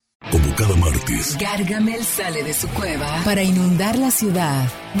Como cada martes, Gargamel sale de su cueva para inundar la ciudad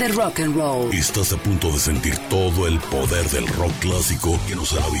de rock and roll. Estás a punto de sentir todo el poder del rock clásico que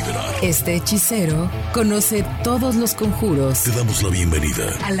nos hará vibrar. Este hechicero conoce todos los conjuros. Te damos la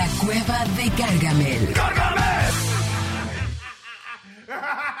bienvenida a la Cueva de Gargamel. ¡Gargamel!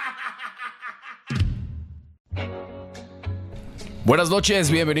 Buenas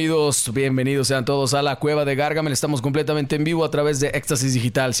noches, bienvenidos sean todos a la Cueva de Gargamel. Estamos completamente en vivo a través de Éxtasis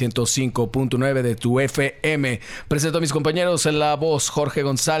Digital 105.9 de tu FM. Presento a mis compañeros en la voz, Jorge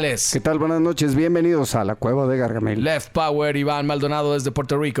González. ¿Qué tal? Buenas noches, bienvenidos a la Cueva de Gargamel. Left Power, Iván Maldonado desde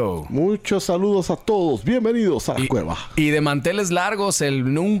Puerto Rico. Muchos saludos a todos, bienvenidos a la Cueva. Y de manteles largos,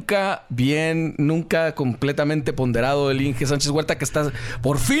 el nunca completamente ponderado el Inge Sánchez Huerta, que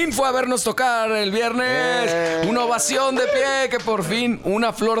por fin fue a vernos tocar el viernes. Una ovación de pie, que por fin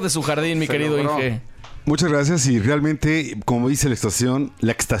una flor de su jardín, mi querido Inge. Muchas gracias, y realmente, como dice la estación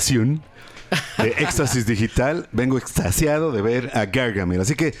de Éxtasis Digital, vengo extasiado de ver a Gargamel.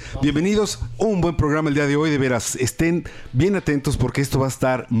 Así que bienvenidos, un buen programa el día de hoy. De veras, estén bien atentos porque esto va a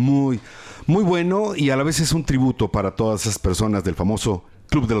estar muy, muy bueno, y a la vez es un tributo para todas esas personas del famoso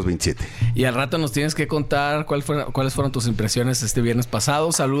Club de los 27. Y al rato nos tienes que contar cuáles fueron tus impresiones este viernes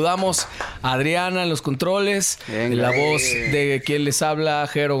pasado. Saludamos a Adriana en los controles, en la voz de quien les habla,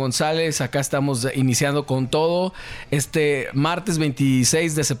 Jero González. Acá estamos iniciando con todo este martes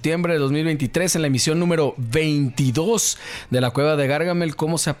 26 de septiembre de 2023 en la emisión número 22 de la Cueva de Gargamel.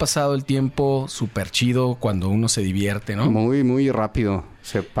 ¿Cómo se ha pasado el tiempo? Súper chido cuando uno se divierte, ¿no? Muy, muy rápido.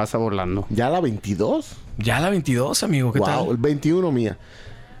 Se pasa volando. ¿Ya la 22? Ya la 22, amigo. ¿Qué tal? El 21 mía.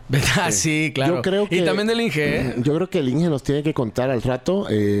 Sí, claro. Yo creo que, y también del Inge, ¿eh? Yo creo que el Inge nos tiene que contar al rato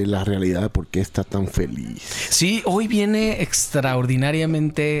la realidad de por qué está tan feliz. Sí, hoy viene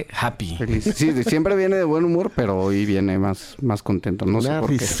extraordinariamente happy. Feliz. Sí, siempre viene de buen humor, pero hoy viene más contento. No sé por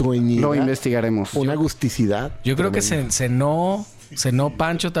qué. Risueñidad, lo investigaremos. Una agusticidad. Yo creo que cenó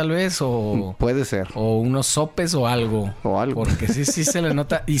Pancho tal vez, o puede ser, o unos sopes o algo, porque sí se le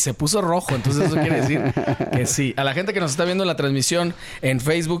nota, y se puso rojo. Entonces eso quiere decir que sí. A la gente que nos está viendo en la transmisión en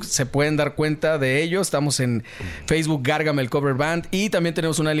Facebook se pueden dar cuenta de ello. Estamos en Facebook Gargamel Cover Band, y también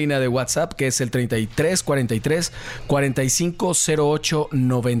tenemos una línea de WhatsApp que es el 33 43 45 08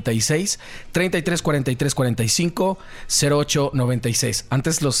 96, 33 43 45 08 96.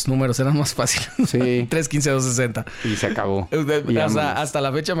 Antes los números eran más fáciles. Sí. 3 15 260 y se acabó. Hasta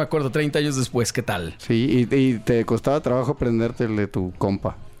la fecha me acuerdo, 30 años después, ¿qué tal? Sí, y te costaba trabajo aprenderte el de tu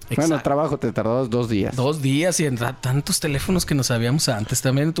compa. Exacto. Bueno, trabajo, te tardabas 2 días. 2 días, y en tantos teléfonos que no sabíamos antes.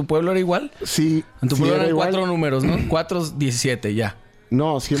 ¿También en tu pueblo era igual? Sí. En tu pueblo era eran igual. 4 números, ¿no? 4, 17, ya.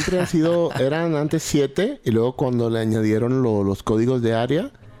 No, siempre eran antes 7, y luego cuando le añadieron los códigos de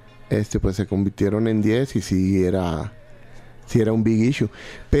área, pues se convirtieron en 10, y sí era un big issue.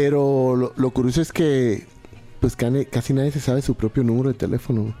 Pero lo curioso es que pues casi nadie se sabe su propio número de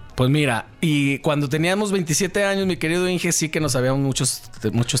teléfono. Pues mira, y cuando teníamos 27 años, mi querido Inge, sí que nos sabíamos muchos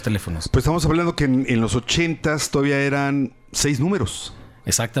teléfonos. Pues estamos hablando que en los 80s todavía eran 6 números.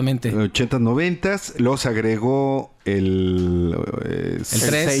 Exactamente. 80s, 90s, luego se agregó el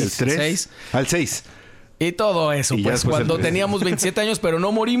 3 al 6. Y todo eso, y pues cuando teníamos 27 años, pero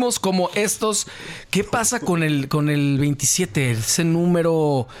no morimos como estos. ¿Qué pasa con el 27? Ese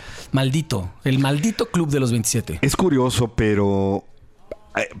número maldito. El maldito club de los 27. Es curioso, pero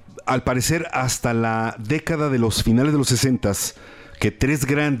al parecer hasta la década de los finales de los 60s, que 3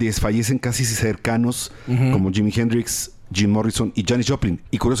 grandes fallecen casi cercanos, como Jimi Hendrix, Jim Morrison y Janis Joplin.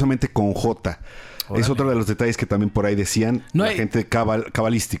 Y curiosamente con J. Órale. Es otro de los detalles que también por ahí decían gente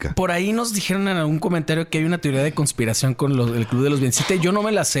cabalística. Por ahí nos dijeron en algún comentario que hay una teoría de conspiración con el Club de los 27. Yo no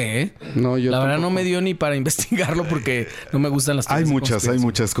me la sé, ¿eh? No, yo la tampoco. verdad no me dio ni para investigarlo porque no me gustan las teorías Hay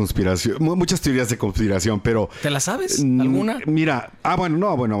muchas conspiraciones, muchas teorías de conspiración, pero... ¿Te la sabes? ¿Alguna? Mira,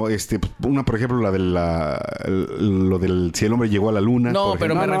 una por ejemplo, lo del si el hombre llegó a la luna. No,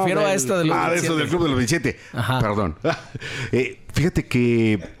 pero me refiero a esta de los 27. Eso del Club de los 27. Ajá. Perdón. Fíjate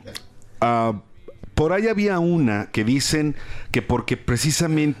que... por ahí había una que dicen que porque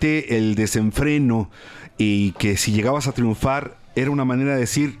precisamente el desenfreno y que si llegabas a triunfar era una manera de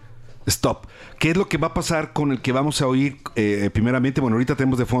decir stop. ¿Qué es lo que va a pasar con el que vamos a oír primeramente? Bueno, ahorita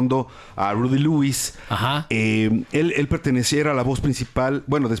tenemos de fondo a Rudy Lewis. Ajá. Él perteneciera a la voz principal,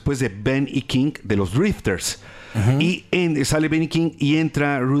 bueno, después de Ben King de los Drifters. Uh-huh. Y sale Benny King y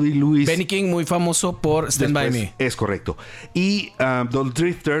entra Rudy Lewis. Benny King, muy famoso por Stand By Me. Es correcto. Y los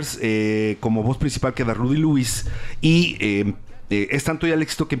Drifters, como voz principal queda Rudy Lewis. Y es tanto ya el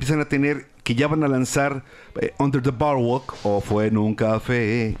éxito que empiezan a tener que ya van a lanzar Under the Boardwalk o Fue en un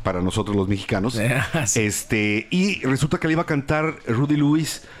café para nosotros los mexicanos. Sí. Y resulta que le iba a cantar Rudy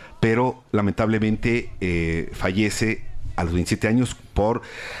Lewis pero lamentablemente fallece a los 27 años por...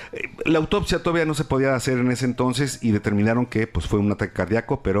 la autopsia todavía no se podía hacer en ese entonces y determinaron que pues, fue un ataque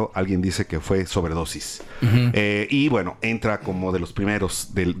cardíaco, pero alguien dice que fue sobredosis. Y bueno, entra como de los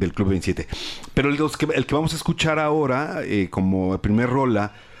primeros del Club 27. Pero el que vamos a escuchar ahora, como primer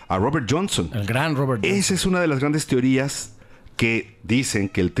rola, a Robert Johnson. El gran Robert Johnson. Esa es una de las grandes teorías que dicen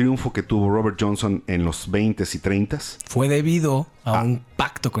que el triunfo que tuvo Robert Johnson en los 20s y 30s fue debido a un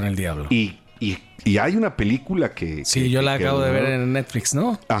pacto con el diablo. Y hay una película que... Sí, yo la acabo de ver en Netflix,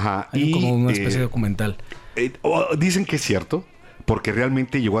 ¿no? Ajá. Hay como una especie de documental. Dicen que es cierto, porque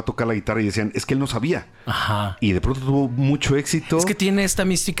realmente llegó a tocar la guitarra y decían, es que él no sabía. Ajá. Y de pronto tuvo mucho éxito. Es que tiene esta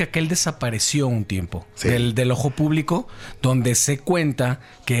mística que él desapareció un tiempo Sí. del ojo público, donde se cuenta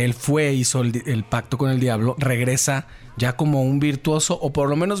que él hizo el pacto con el diablo, regresa ya como un virtuoso, o por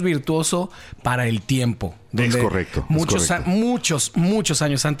lo menos virtuoso para el tiempo. Es correcto. Muchos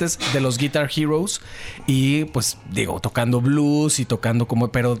años antes de los Guitar Heroes. Y pues digo, tocando blues y tocando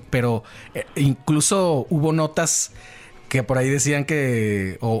como... Pero incluso hubo notas que por ahí decían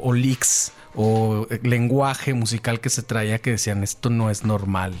que... O leaks o lenguaje musical que se traía que decían, esto no es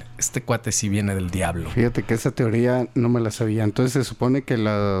normal. Este cuate sí viene del diablo. Fíjate que esa teoría no me la sabía. Entonces se supone que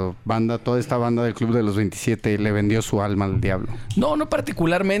la banda, toda esta banda del Club de los 27 le vendió su alma al diablo. No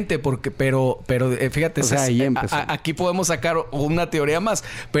particularmente, pero fíjate, o sea, ahí empezó. Aquí podemos sacar una teoría más,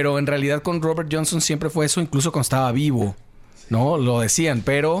 pero en realidad con Robert Johnson siempre fue eso, incluso cuando estaba vivo, ¿no? Lo decían,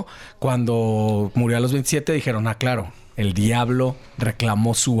 pero cuando murió a los 27 dijeron, claro, el diablo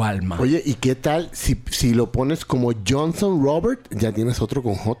reclamó su alma. Oye, ¿y qué tal si lo pones como Johnson Robert? Ya tienes otro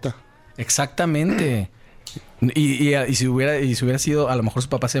con J. Exactamente. Y si hubiera sido, a lo mejor su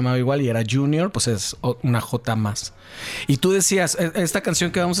papá se llamaba igual y era Junior, pues es una J más. Y tú decías, esta canción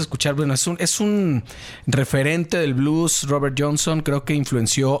que vamos a escuchar, bueno, es un referente del blues. Robert Johnson creo que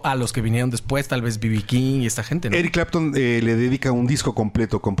influenció a los que vinieron después, tal vez B.B. King y esta gente, ¿no? Eric Clapton le dedica un disco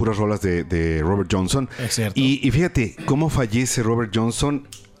completo con puras rolas de Robert Johnson. Es cierto. Y fíjate cómo fallece Robert Johnson.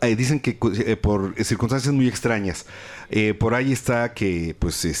 Dicen que por circunstancias muy extrañas. Por ahí está que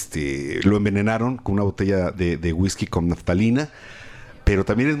pues lo envenenaron con una botella de whisky con naftalina. Pero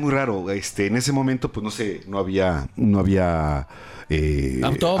también es muy raro. En ese momento, pues no había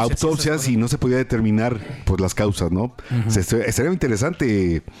autopsias y no se podía determinar pues las causas, ¿no? O sea, estaría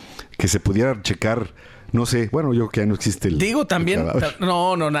interesante que se pudiera checar. No sé, bueno, yo creo que ya no existe el... Digo, también...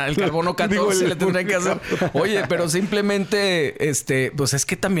 el carbono 14 le tendrían que hacer. Oye, pero simplemente, pues es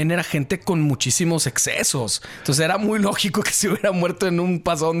que también era gente con muchísimos excesos. Entonces era muy lógico que se hubiera muerto en un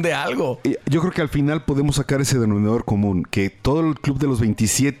pasón de algo. Yo creo que al final podemos sacar ese denominador común, que todo el Club de los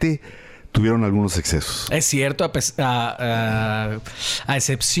 27... tuvieron algunos excesos. Es cierto, a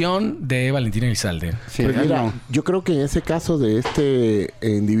excepción de Valentín Elizalde. Sí, pues mira, yo creo que en ese caso de este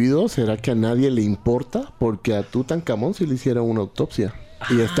individuo, ¿será que a nadie le importa? Porque a Tutankamón sí le hicieron una autopsia.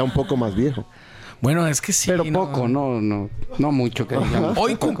 Y está un poco más viejo. Bueno, es que sí. Pero poco, no mucho que digamos.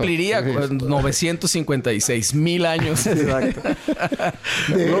 Hoy cumpliría 956,000 años. Exacto.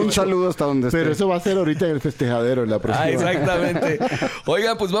 Un saludo hasta donde esté. Pero eso va a ser ahorita en el festejadero, en la próxima. Exactamente.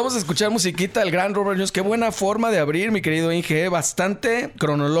 Oigan, pues vamos a escuchar musiquita del gran Robert Johnson. Qué buena forma de abrir, mi querido Inge. Bastante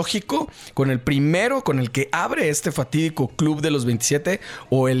cronológico. Con el primero, con el que abre este fatídico Club de los 27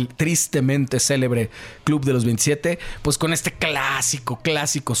 o el tristemente célebre Club de los 27. Pues con este clásico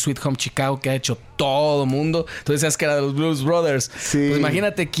Sweet Home Chicago que ha hecho todo mundo. Tú decías que era de los Blues Brothers. Sí. Pues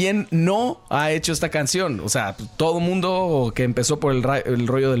imagínate quién no ha hecho esta canción. O sea, todo mundo que empezó por el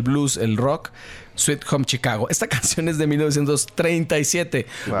rollo del blues, el rock, Sweet Home Chicago. Esta canción es de 1937.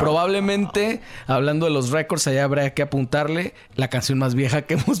 Wow. Probablemente, hablando de los récords, allá habrá que apuntarle la canción más vieja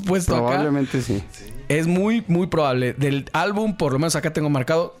que hemos puesto Probablemente acá. Sí. Es muy, muy probable. Del álbum, por lo menos acá tengo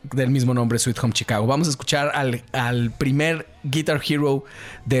marcado, del mismo nombre, Sweet Home Chicago. Vamos a escuchar al primer Guitar Hero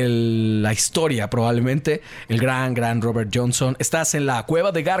de la historia, probablemente, el gran Robert Johnson. Estás en la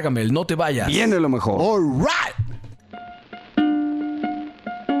Cueva de Gargamel, no te vayas. Viene lo mejor. All right.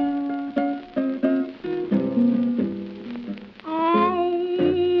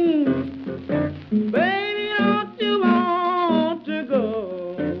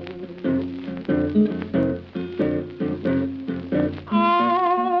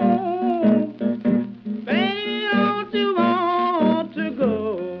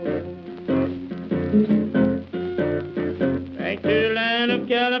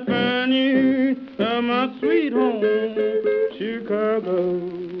 California, to my sweet home, Chicago.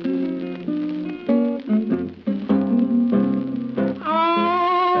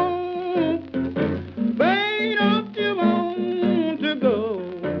 Oh, baby, don't you want to go?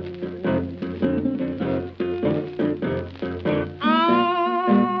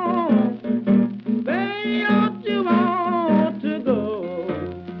 Oh,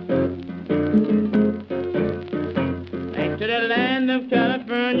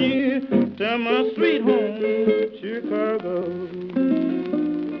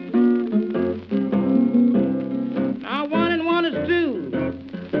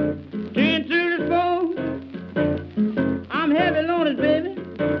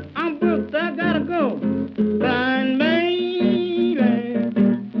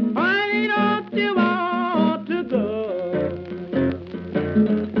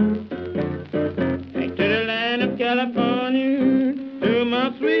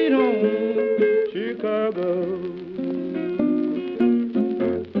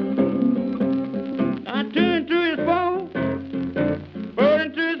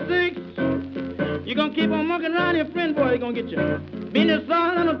 gonna keep on monkeying around here, friend boy, you gonna get you. Been a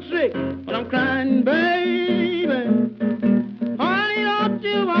song and a trick, but I'm crying, baby. Honey, don't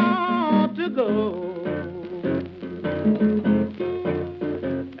you want to go?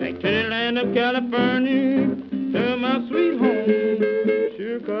 Back to the land of California, to my sweet home,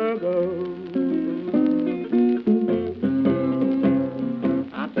 Chicago.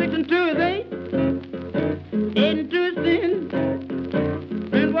 I'm 6 and 2 is 8, 8 and 2 is 10.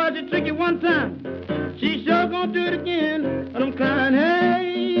 Friend boy, she trick you one time, she sure gonna do it again. And I'm crying,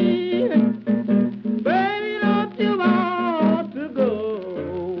 hey, baby, don't you want to go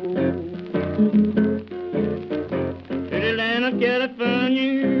to the land of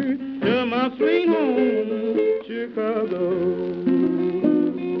California, to my sweet home, Chicago.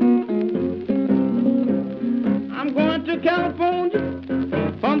 I'm going to California,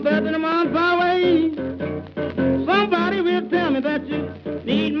 from 30 miles away. Somebody will tell me that you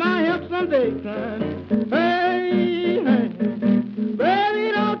need my help someday, crying, hey, hey,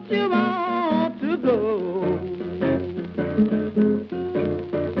 baby, don't you want to go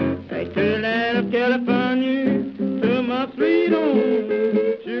back to the land of California, to my sweet home,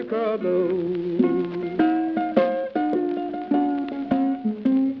 Chicago.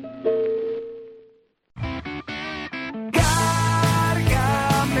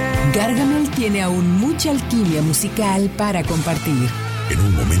 Gargamel tiene aún mucha alquimia musical para compartir. En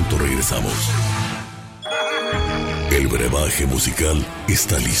un momento regresamos. El brebaje musical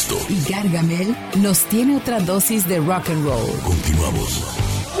está listo. Y Gargamel nos tiene otra dosis de rock and roll. Continuamos.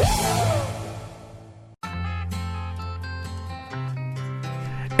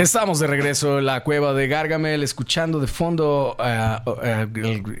 Estamos de regreso en la cueva de Gargamel, escuchando de fondo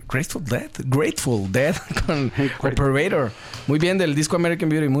el Grateful Dead con Operator. Muy bien, del disco American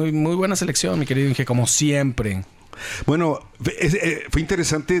Beauty. Muy, muy buena selección, mi querido Inge, como siempre. Bueno, fue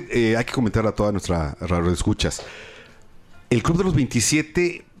interesante. Hay que comentar a toda nuestra radio escuchas. El Club de los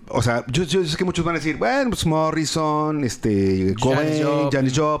 27... O sea, yo sé que muchos van a decir, bueno, pues Morrison, Cobain,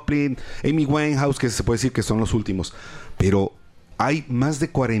 Janis Joplin, Amy Winehouse, que se puede decir que son los últimos. Pero hay más de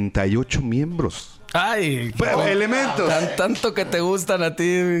 48 miembros. Ay, elementos. Tanto que te gustan a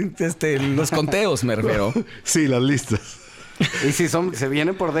ti los conteos, me refiero. Sí, las listas. Y si se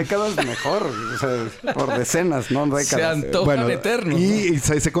vienen por décadas, mejor. O sea, por decenas, no décadas. Se antojan eternos. Y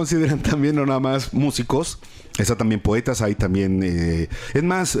se consideran también no nada más músicos, está también poetas, hay también... es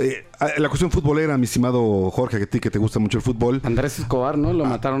más, la cuestión futbolera, mi estimado Jorge, que a ti que te gusta mucho el fútbol. Andrés Escobar, ¿no? Lo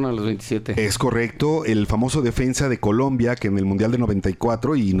mataron a los 27. Es correcto. El famoso defensa de Colombia, que en el Mundial de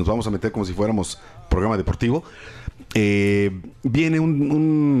 94, y nos vamos a meter como si fuéramos programa deportivo, viene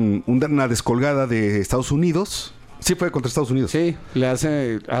una descolgada de Estados Unidos. Sí, fue contra Estados Unidos. Sí, le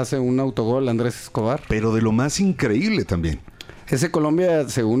hace un autogol a Andrés Escobar. Pero de lo más increíble también. Ese Colombia,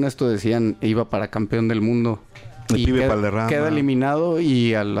 según esto decían, iba para campeón del mundo. El pibe Valderrama. Queda eliminado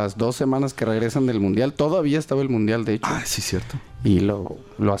y a las 2 semanas que regresan del Mundial, todavía estaba el Mundial, de hecho. Ah, sí, cierto. Y lo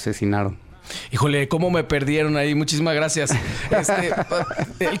asesinaron. Híjole, cómo me perdieron ahí. Muchísimas gracias.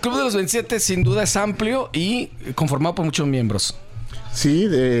 El Club de los 27 sin duda es amplio y conformado por muchos miembros. Sí,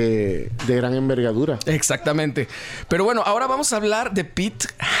 de gran envergadura. Exactamente. Pero bueno, ahora vamos a hablar de Pete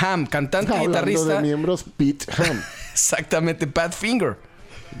Ham, cantante y guitarrista. Hablando de miembros, Pete Ham. Exactamente, Badfinger.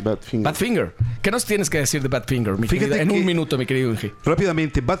 Badfinger. ¿Qué nos tienes que decir de Badfinger, mi querida? En un minuto, mi querido Inge.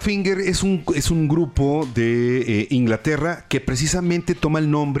 Rápidamente, Badfinger es un grupo de Inglaterra que precisamente toma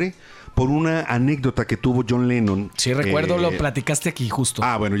el nombre por una anécdota que tuvo John Lennon. Sí, recuerdo, lo platicaste aquí justo.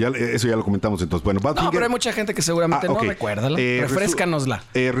 Ah, bueno, eso ya lo comentamos entonces. Bueno, Badfinger... No, pero hay mucha gente que seguramente no recuerda. Refréscanosla.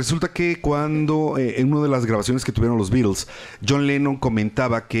 Resulta que cuando en una de las grabaciones que tuvieron los Beatles, John Lennon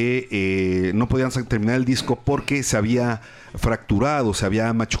comentaba que no podían terminar el disco porque se había fracturado, se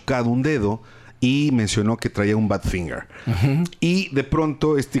había machucado un dedo y mencionó que traía un Badfinger. Uh-huh. Y de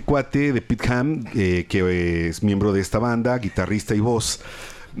pronto este cuate de Pete Ham, que es miembro de esta banda, guitarrista y voz,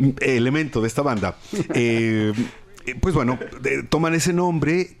 elemento de esta banda, pues bueno, toman ese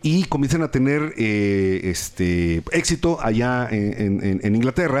nombre y comienzan a tener éxito allá en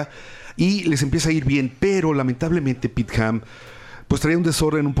Inglaterra y les empieza a ir bien, pero lamentablemente Pete Ham pues traía un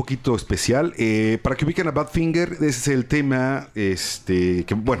desorden un poquito especial. Para que ubiquen a Badfinger, ese es el tema, que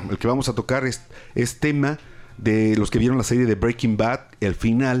bueno, el que vamos a tocar es tema de los que vieron la serie de Breaking Bad. El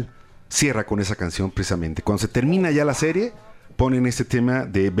final cierra con esa canción precisamente. Cuando se termina ya la serie, ponen este tema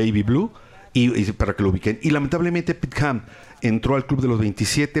de Baby Blue y para que lo ubiquen. Y lamentablemente Pete Ham entró al Club de los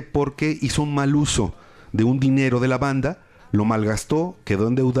 27 porque hizo un mal uso de un dinero de la banda, lo malgastó, quedó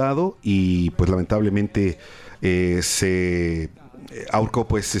endeudado y pues lamentablemente se ahorcó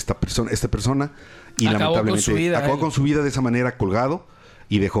pues esta persona y acabó lamentablemente con su vida, acabó con su vida de esa manera, colgado.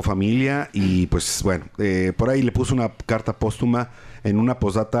 y dejó familia y pues bueno, por ahí le puso una carta póstuma en una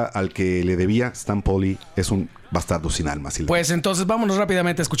postdata al que le debía. Stan Polly es un bastardo sin alma. Pues entonces vámonos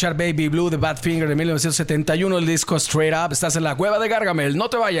rápidamente a escuchar Baby Blue de Badfinger de 1971, el disco Straight Up. Estás en la Cueva de Gargamel, no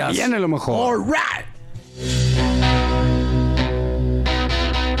te vayas. Viene lo mejor. All right.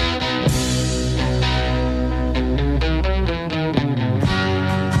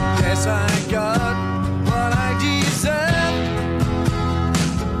 Yes, I got what I deserve.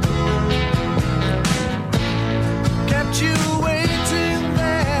 Kept you waiting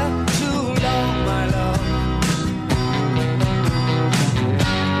there too long, my love.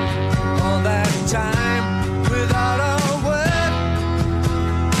 All that time without a word.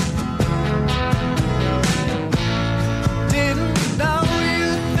 Didn't know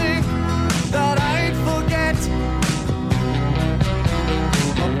you'd think that I'd forget.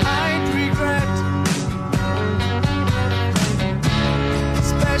 I'd regret.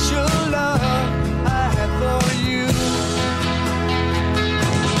 Special love I had for you.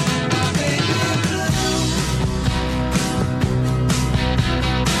 Baby blue.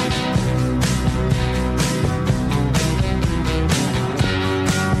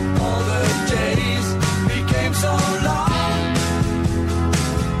 All the days became so long.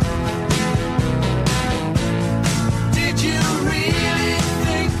 Did you really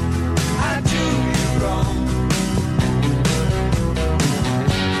think I'd do you wrong?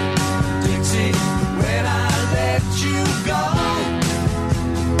 Dixie, when I let you go,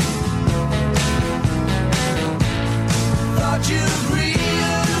 thought you'd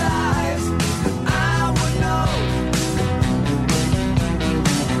realize that I would know,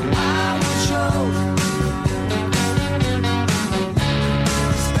 I would show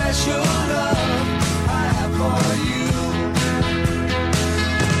special love I have for you.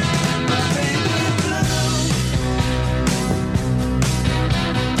 My baby blue.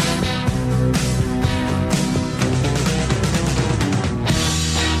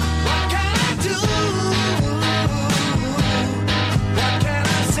 What can I do? What can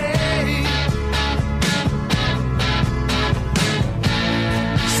I say?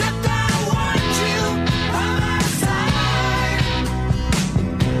 Except I want you by my side.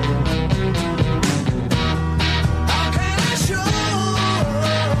 How can I show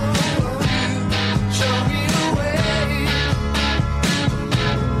me the way?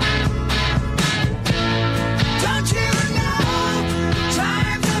 Don't you know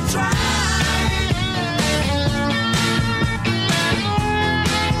times are trying?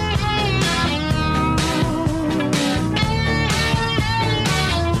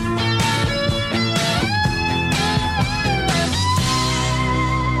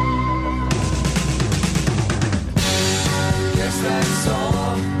 Guess that's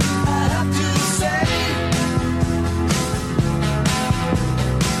all I have to say.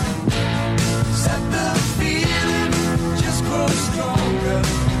 Set the feeling just grows stronger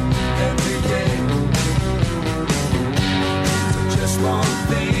every day. So just one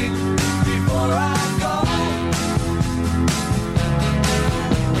thing before I go.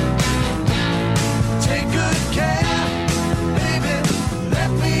 Take good care, baby.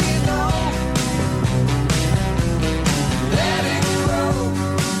 Let me know. Let it grow.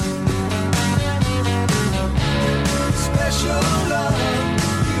 Special love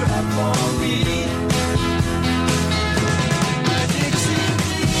you have for me. My Dixie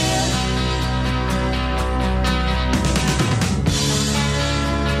dear.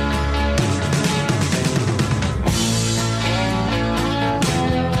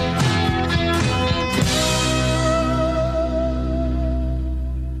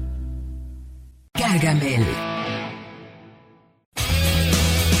 Gargamel.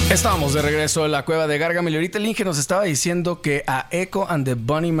 Estamos de regreso en la Cueva de Gargamel y ahorita el Inge nos estaba diciendo que a Echo and the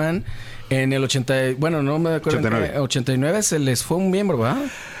Bunnymen en el 80, bueno, no me acuerdo, 89. 89 se les fue un miembro, ¿verdad?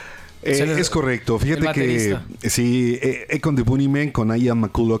 Es correcto. Fíjate que sí, Econ the Bunnymen con Ian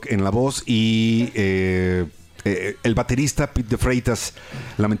McCulloch en la voz y el baterista Pete de Freitas.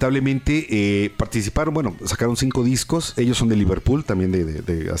 Lamentablemente participaron, bueno, sacaron 5 discos. Ellos son de Liverpool, también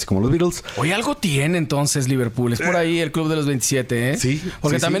de así como los Beatles. Oye, algo tiene entonces Liverpool. Es por ahí el Club de los 27, ¿eh? Sí.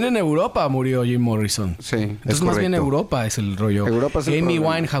 Porque sí, también sí. en Europa murió Jim Morrison. Sí. Entonces más bien Europa es el rollo. Europa es el Amy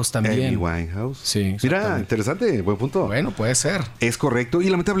problema. Winehouse también. Amy Winehouse. Sí. Mira, interesante, buen punto. Bueno, puede ser. Es correcto. Y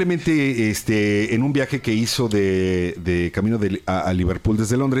lamentablemente, en un viaje que hizo de camino a Liverpool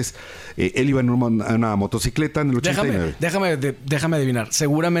desde Londres, él iba en una motocicleta en el 89. Déjame adivinar.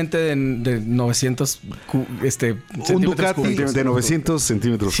 Seguramente de 900 un Ducati de 900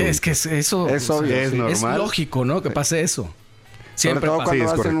 centímetros. Sí, es que eso es obvio. Es normal. Es lógico, ¿no? Que pase eso. Siempre todo pasa. cuando Sí, es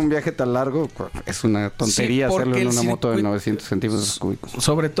vas en correcto. un viaje tan largo, es una tontería Sí, hacerlo porque en el una moto de circuito- 900 centímetros cúbicos.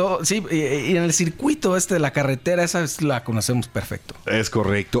 Sobre todo, sí, y en el circuito de la carretera, esa la conocemos perfecto. Es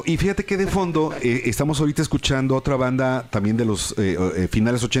correcto. Y fíjate que de fondo estamos ahorita escuchando otra banda también de los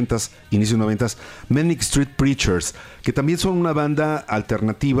finales 80s, inicios 90s, Manic Street Preachers, que también son una banda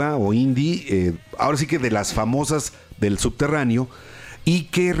alternativa o indie, ahora sí que de las famosas del subterráneo, y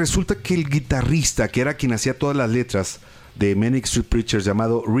que resulta que el guitarrista, que era quien hacía todas las letras de Manic Street Preachers,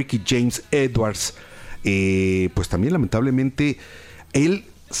 llamado Ricky James Edwards, pues también lamentablemente él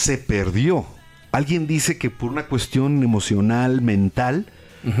se perdió. Alguien dice que por una cuestión emocional, mental,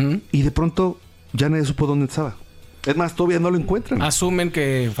 y de pronto ya nadie supo dónde estaba. Es más, todavía no lo encuentran. Asumen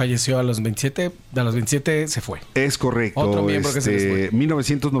que falleció a los 27, de los 27 se fue. Es correcto. Otro miembro que se les fue.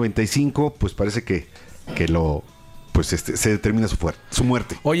 1995, pues parece que lo... Pues se determina su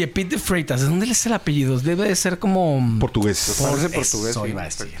muerte. Oye, Pete de Freitas, ¿de dónde le es el apellido? Debe de ser como... Portugués. Parece portugués, Eso sí. iba a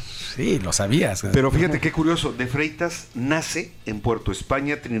decir. Sí, lo sabías. Pero fíjate qué curioso. De Freitas nace en Puerto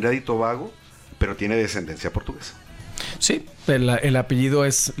España, Trinidad y Tobago, pero tiene descendencia portuguesa. Sí, el apellido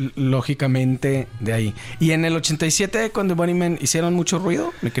es lógicamente de ahí. Y en el 87 con The Bunnymen hicieron mucho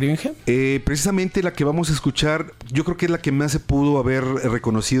ruido, mi querido Inge. Precisamente la que vamos a escuchar, yo creo que es la que más se pudo haber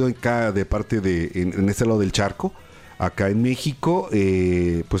reconocido acá de parte en este lado del charco, acá en México,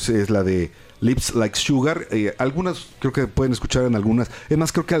 pues es la de Lips Like Sugar. Algunas creo que pueden escuchar en algunas. Es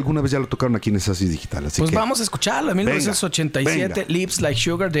más, creo que alguna vez ya lo tocaron aquí en Estasis Digital. Así Pues que vamos a escucharla, 1987, venga. Lips Like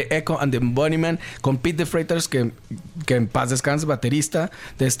Sugar de Echo and the Bunnymen, con Pete de Freitas, que en paz descanse, baterista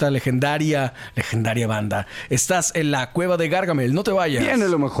de esta legendaria banda. Estás en la Cueva de Gargamel, no te vayas. Viene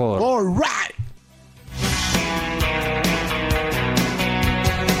lo mejor. All right.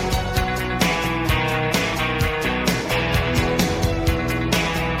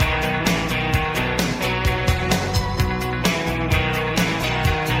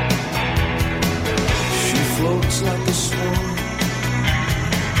 She floats like a swan,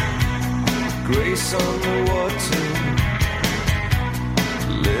 grace on the water,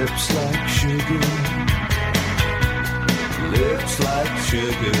 lips like sugar, lips like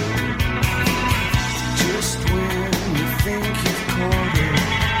sugar. Just when you think you've caught her,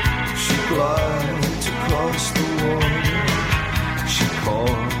 she glides across the water. She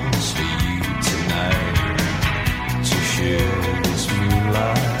calls for you tonight to share this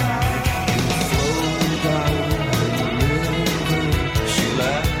moonlight.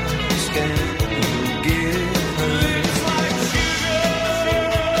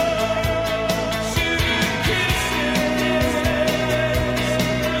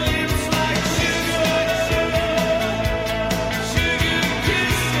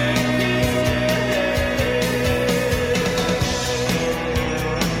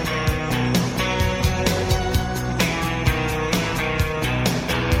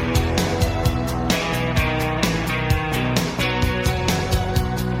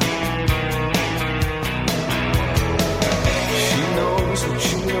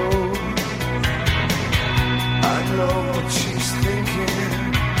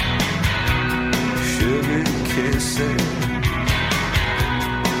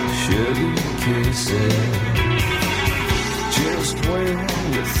 Just when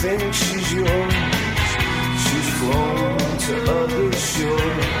you think she's yours, she's flown to other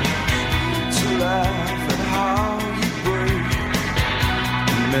shores to laugh at how you break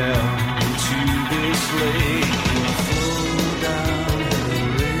and melt into this lake and flow down the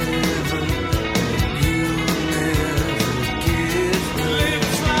river and you'll never give her.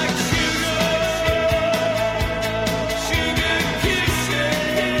 Lips like sugar, sugar kisses.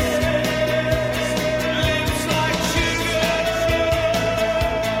 Lips like sugar,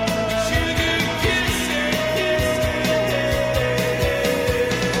 sugar kisses.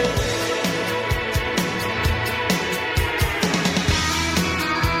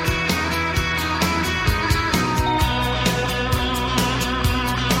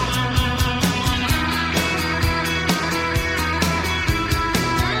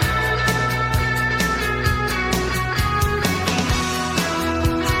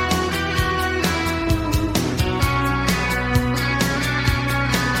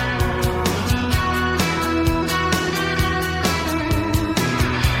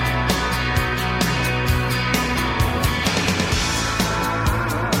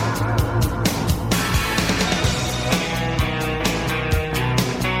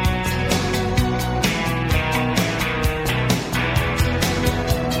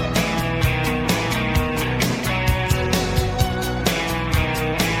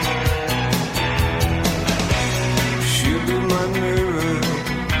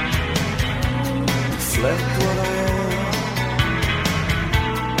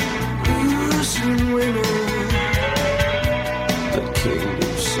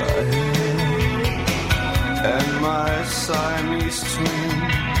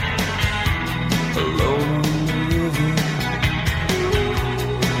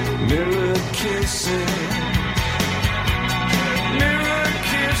 mirror kisses, mirror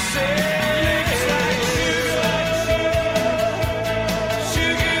kisses.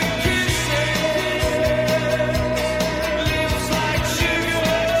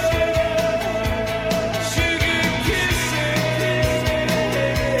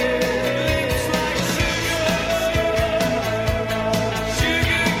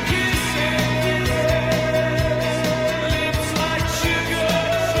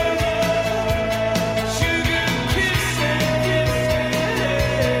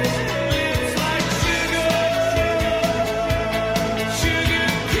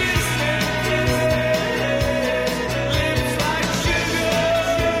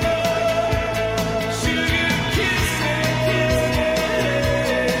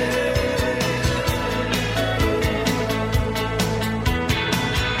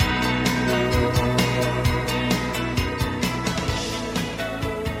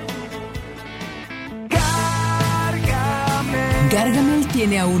 Gargamel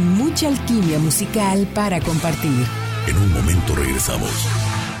tiene aún mucha alquimia musical para compartir. En un momento regresamos.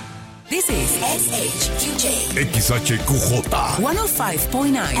 This is SHQJ XHQJ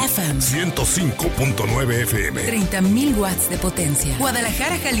 105.9 FM 105.9 FM 30,000 watts de potencia.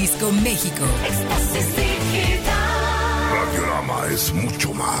 Guadalajara, Jalisco, México. Radiorama es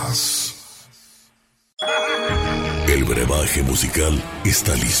mucho más. El brebaje musical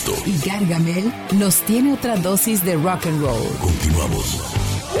está listo. Y Gargamel nos tiene otra dosis de rock and roll. Continuamos.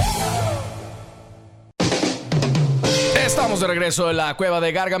 Estamos de regreso en la Cueva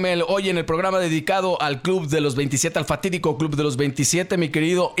de Gargamel. Hoy en el programa dedicado al Club de los 27, al fatídico Club de los 27, mi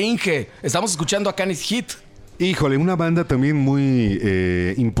querido Inge. Estamos escuchando a Canis Hit. Híjole, una banda también muy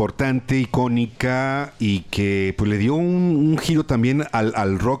importante, icónica y que pues le dio un giro también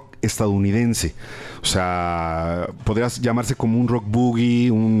al rock estadounidense. O sea, podrías llamarse como un rock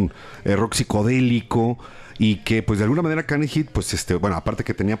boogie, un rock psicodélico, y que pues de alguna manera Canis Hit, pues bueno, aparte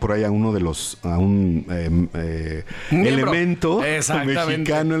que tenía por ahí a uno de los, a un elemento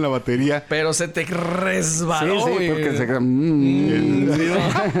mexicano en la batería. Pero se te resbaló. Sí, porque se...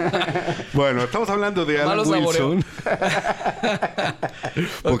 Bueno, estamos hablando de Alan Wilson,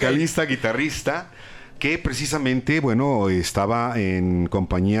 vocalista, guitarrista, que precisamente, bueno, estaba en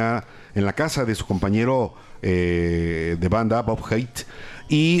compañía, en la casa de su compañero de banda, Bob Haidt,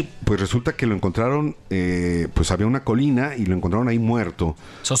 y pues resulta que lo encontraron, pues había una colina y lo encontraron ahí muerto.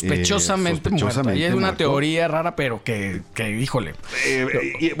 Sospechosamente muerto. Y es una teoría rara, pero que híjole.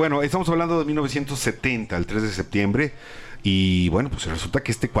 Y bueno, estamos hablando de 1970, el 3 de septiembre. Y bueno, pues resulta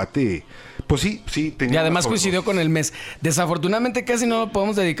que este cuate, pues sí tenía. Y además coincidió con el mes. Desafortunadamente casi no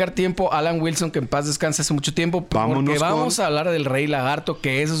podemos dedicar tiempo a Alan Wilson, que en paz descanse hace mucho tiempo, porque vamos a hablar del Rey Lagarto,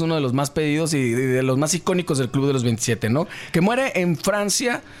 que ese es uno de los más pedidos y de los más icónicos del Club de los 27, ¿no? Que muere en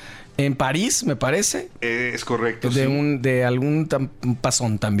Francia, en París, me parece. Es correcto. De algún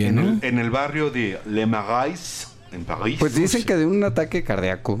pasón también, ¿no? En el barrio de Le Marais, en París. Pues dicen que de un ataque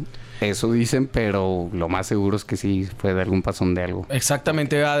cardíaco. Eso dicen, pero lo más seguro es que sí fue de algún pasón de algo.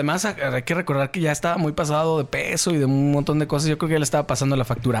 Exactamente. Además, hay que recordar que ya estaba muy pasado de peso y de un montón de cosas. Yo creo que ya le estaba pasando la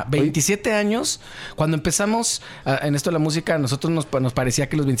factura. 27 años. Cuando empezamos en esto de la música, a nosotros nos parecía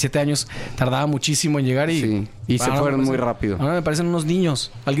que los 27 años tardaba muchísimo en llegar y se fueron muy rápido. Ahora me parecen unos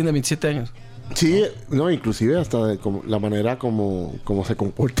niños. Alguien de 27 años. Sí, no, inclusive hasta la manera como se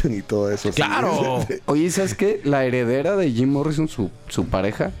comportan y todo eso. ¡Claro! Sí. Oye, ¿sabes qué? La heredera de Jim Morrison, su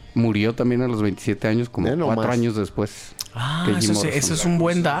pareja, murió también a los 27 años, como 4 años después. Eso es un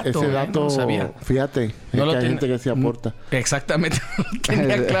buen dato. Ese dato, no sabía. Fíjate, No que hay gente que se aporta. Exactamente, no lo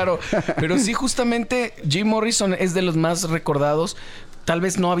tenía claro. Pero sí, justamente, Jim Morrison es de los más recordados. Tal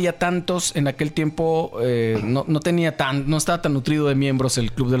vez no había tantos en aquel tiempo, no estaba tan nutrido de miembros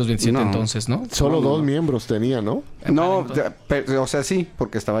el Club de los 27 entonces, ¿no? Solo 2 miembros tenía, ¿no? No, o sea, sí,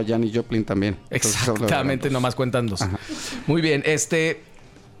 porque estaba Janis Joplin también. Exactamente, nomás cuentan 2. Ajá. Muy bien,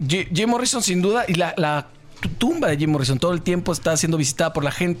 Jim Morrison sin duda, y la tumba de Jim Morrison todo el tiempo está siendo visitada por la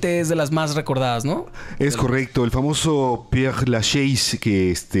gente, es de las más recordadas, ¿no? Es correcto, el famoso Père Lachaise,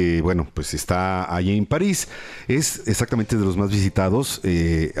 que bueno, pues está allí en París, es exactamente de los más visitados.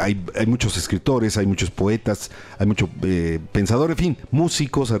 Hay muchos escritores, hay muchos poetas, hay mucho pensador, en fin,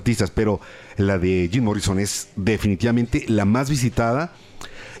 músicos, artistas, pero la de Jim Morrison es definitivamente la más visitada.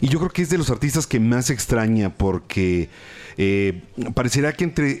 Y yo creo que es de los artistas que más se extraña porque pareciera que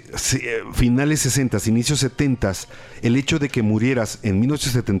entre finales 60s, inicios 70s, el hecho de que murieras en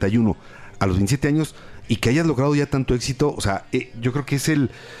 1971 a los 27 años y que hayas logrado ya tanto éxito, o sea, yo creo que es era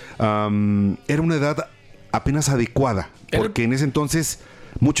una edad apenas adecuada, porque en ese entonces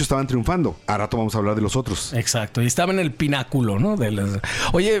muchos estaban triunfando. A rato vamos a hablar de los otros. Exacto, y estaba en el pináculo, ¿no?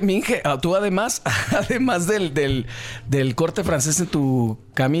 Oye, Minge, tú además del corte francés en tu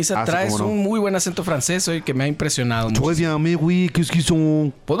camisa, traes un muy buen acento francés hoy que me ha impresionado mucho. Pues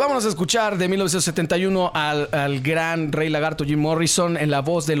vámonos a escuchar de 1971 al gran Rey Lagarto Jim Morrison en la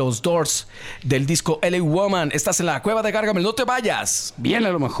voz de los Doors del disco LA Woman. Estás en la Cueva de Gargamel, no te vayas. Bien, a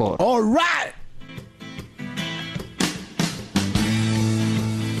lo mejor. All right.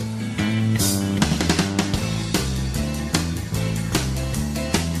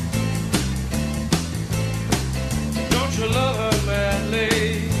 Don't you love her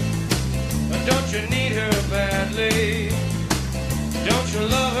badly? Don't you need her badly? Don't you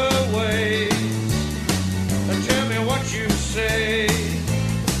love her ways? Tell me what you say.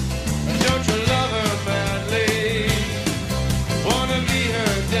 Don't you love her badly? Wanna be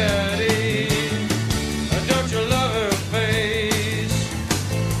her daddy? Don't you love her face?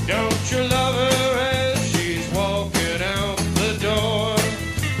 Don't you love her as she's walking out the door?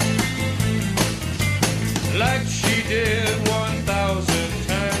 Like she did 1,000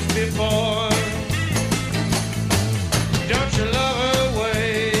 times before. Don't you love her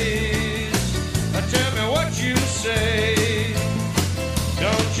ways? Tell me what you say.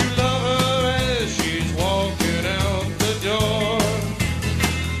 Don't you love her as she's walking out the door?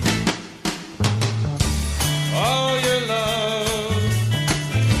 All your love,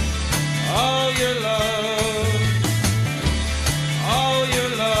 all your love, all your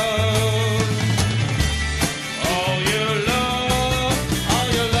love, all your love, all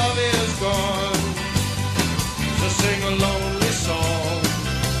your love is gone. So sing a lonely song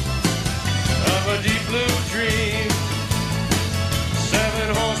of a deep blue dream.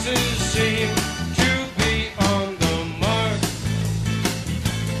 7 horses seem to be on the mark.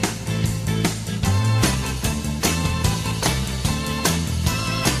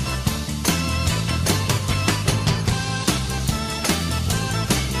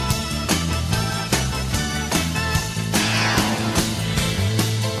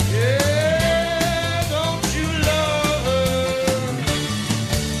 Yeah, don't you love her?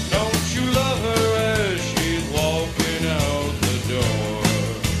 Don't you love her as she's walking out the door?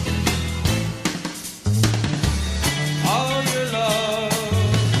 All your love,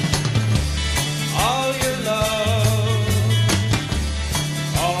 all your love,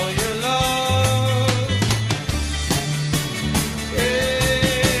 all your love.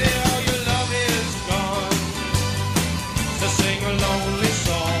 Yeah, all your love is gone. So sing a lonely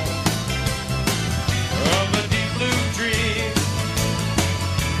song of a deep blue dream.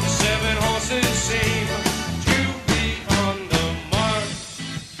 7 horses seem to be on the mark.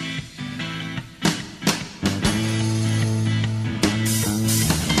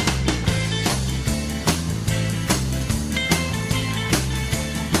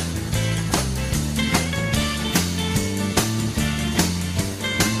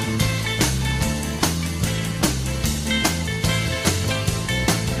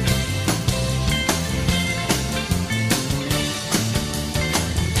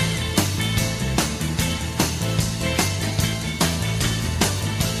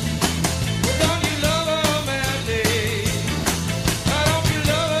 Don't you love her madly? Don't you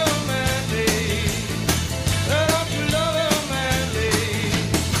love her madly? Don't you love her madly?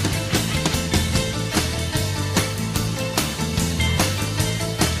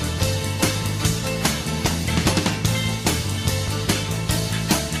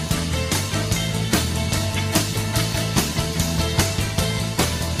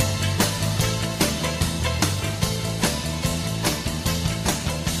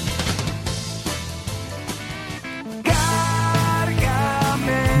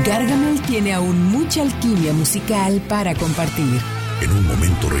 Gargamel tiene aún mucha alquimia musical para compartir. En un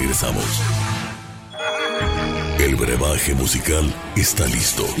momento regresamos. El brebaje musical está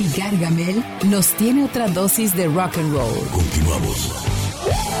listo. Y Gargamel nos tiene otra dosis de rock and roll. Continuamos.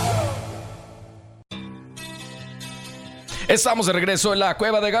 Estamos de regreso en la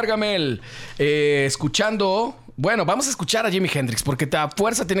Cueva de Gargamel. Escuchando... Bueno, vamos a escuchar a Jimi Hendrix porque a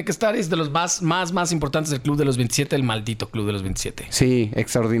fuerza tiene que estar. Es de los más importantes del Club de los 27, el maldito Club de los 27. Sí,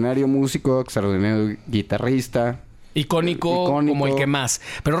 extraordinario músico, extraordinario guitarrista. Icónico como el que más.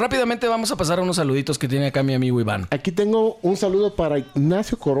 Pero rápidamente vamos a pasar a unos saluditos que tiene acá mi amigo Iván. Aquí tengo un saludo para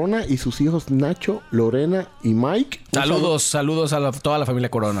Ignacio Corona y sus hijos Nacho, Lorena y Mike. Saludos a toda la familia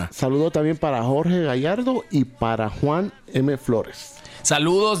Corona. Saludo también para Jorge Gallardo y para Juan M. Flores.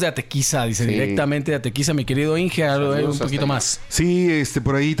 Saludos de Atequiza, dice directamente de Atequiza, mi querido Inge, un poquito más. Sí,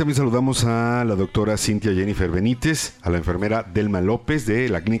 por ahí también saludamos a la doctora Cintia Jennifer Benítez, a la enfermera Delma López de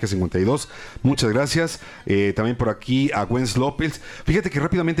la Clínica 52. Muchas gracias. También por aquí a Gwenz López. Fíjate que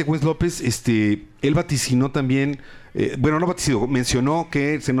rápidamente Gwenz López, él vaticinó también, no vaticinó, mencionó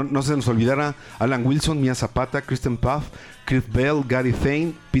que no se nos olvidara Alan Wilson, Mia Zapata, Kristen Puff, Chris Bell, Gary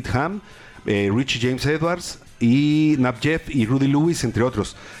Thane, Pete Ham, Richie James Edwards y Nap Jeff y Rudy Lewis, entre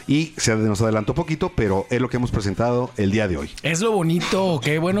otros. Y nos adelantó poquito, pero es lo que hemos presentado el día de hoy. Es lo bonito,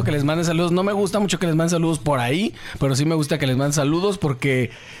 qué bueno que les manden saludos. No me gusta mucho que les manden saludos por ahí, pero sí me gusta que les manden saludos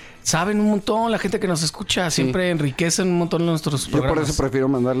porque saben un montón, la gente que nos escucha siempre enriquecen un montón nuestros programas. Yo por eso prefiero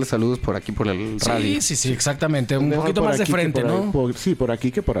mandarles saludos por aquí, por el radio. Sí, exactamente. Un poquito más de frente, ¿no? Por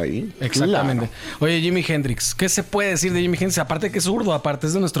aquí que por ahí. Exactamente. Claro. Oye, Jimi Hendrix, ¿qué se puede decir de Jimi Hendrix? Aparte que es zurdo, aparte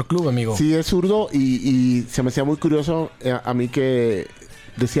es de nuestro club, amigo. Sí, es zurdo y se me hacía muy curioso a mí que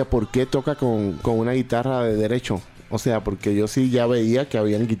decía por qué toca con una guitarra de derecho. O sea, porque yo sí ya veía que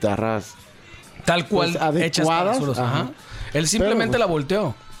habían guitarras tal cual hechas para zurdos. Ajá. Él simplemente la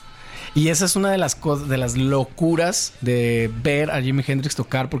volteó. Y esa es una de las locuras de ver a Jimi Hendrix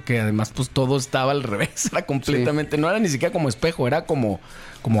tocar, porque además pues todo estaba al revés, era completamente, no era ni siquiera como espejo, era como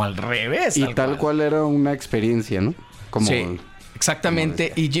al revés. Y tal cual era una experiencia, ¿no?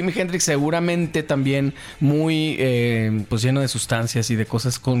 Exactamente, y Jimi Hendrix seguramente también muy pues lleno de sustancias y de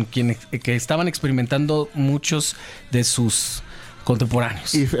cosas con quienes que estaban experimentando muchos de sus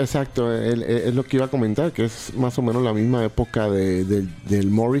contemporáneos. Exacto, es lo que iba a comentar, que es más o menos la misma época del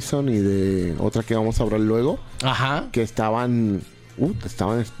Morrison y de otra que vamos a hablar luego. Ajá. Que estaban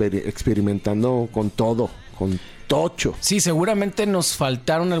experimentando con todo, con tocho. Sí, seguramente nos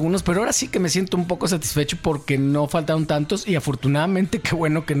faltaron algunos, pero ahora sí que me siento un poco satisfecho porque no faltaron tantos y afortunadamente qué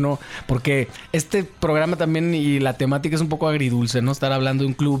bueno que no, porque este programa también y la temática es un poco agridulce, ¿no? Estar hablando de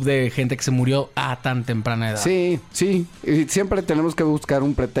un club de gente que se murió a tan temprana edad. Sí, y siempre tenemos que buscar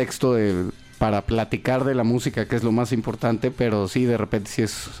un pretexto para platicar de la música, que es lo más importante, pero sí, de repente sí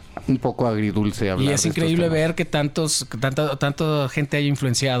es un poco agridulce hablar. Y es increíble ver que tanta gente haya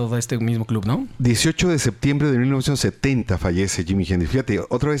influenciado de este mismo club, ¿no? 18 de septiembre de 1970 fallece Jimi Hendrix. Fíjate,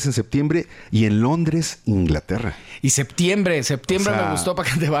 otra vez en septiembre y en Londres, Inglaterra. Y septiembre me gustó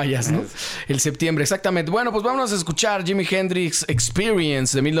para que te vayas, ¿no? El septiembre, exactamente. Bueno, pues vámonos a escuchar Jimi Hendrix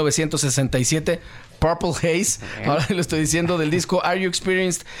Experience de 1967, Purple Haze. Ahora lo estoy diciendo, del disco Are You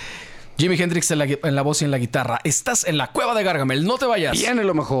Experienced? Jimi Hendrix en la voz y en la guitarra. Estás en la Cueva de Gargamel. No te vayas. Viene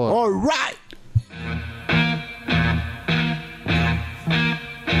lo mejor. All right.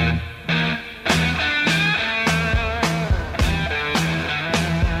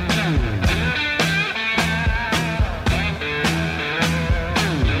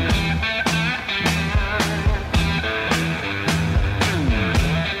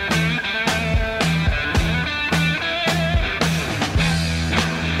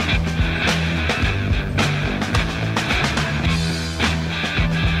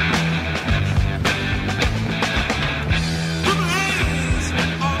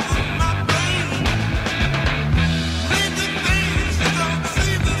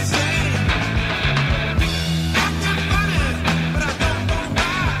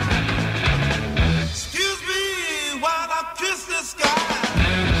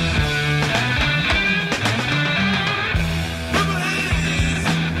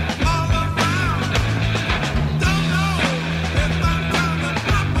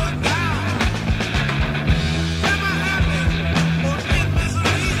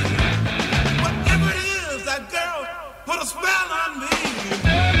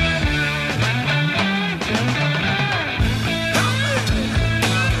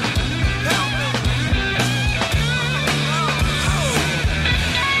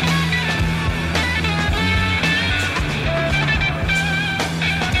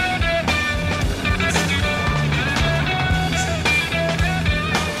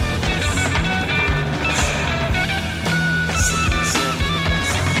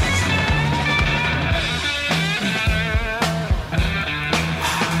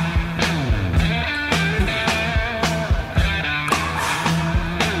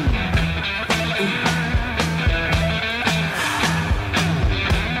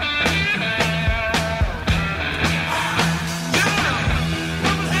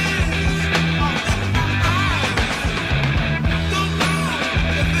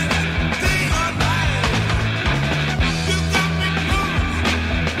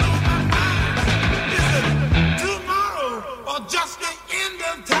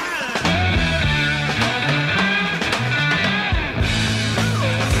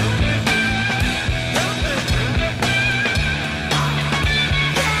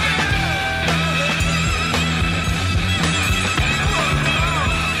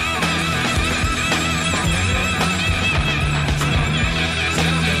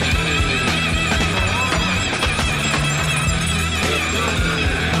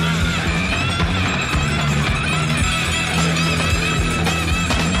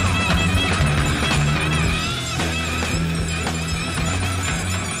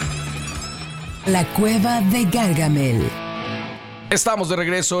 La Cueva de Gargamel. Estamos de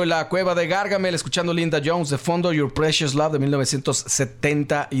regreso en la Cueva de Gargamel, escuchando Linda Jones de fondo, Your Precious Love de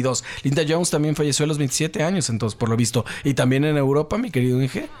 1972. Linda Jones también falleció a los 27 años, entonces, por lo visto. Y también en Europa, mi querido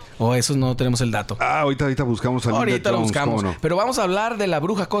Inge. O eso no tenemos el dato. Ahorita buscamos a Linda Jones. Ahorita lo buscamos. No? Pero vamos a hablar de la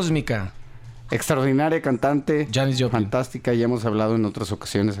bruja cósmica. Extraordinaria cantante, Janis Joplin. fantástica, ya hemos hablado en otras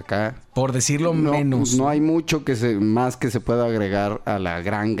ocasiones acá. Por decirlo menos. No hay mucho más que se pueda agregar a la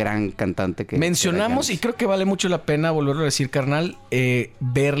gran cantante que mencionamos, y creo que vale mucho la pena volverlo a decir, carnal,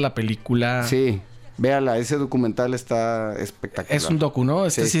 ver la película. Sí, véala, ese documental está espectacular. Es un docu, ¿no?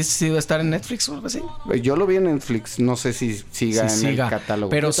 Sí va a estar en Netflix o algo así. Yo lo vi en Netflix, no sé si siga el catálogo.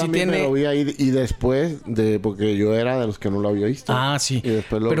 Pero yo sí también tiene... me lo vi ahí y después, porque yo era de los que no lo había visto. Ah, sí.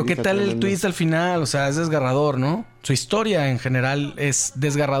 Pero ¿qué tal el twist al final? O sea, es desgarrador, ¿no? Su historia en general es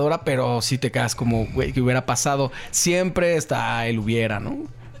desgarradora, pero sí te quedas como, güey, ¿qué hubiera pasado? Siempre está el hubiera, ¿no?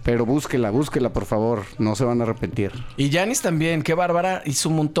 Pero búsquela, por favor. No se van a arrepentir. Y Janis también, qué bárbara. Hizo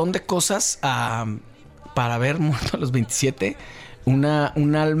un montón de cosas para haber muerto a los 27. Un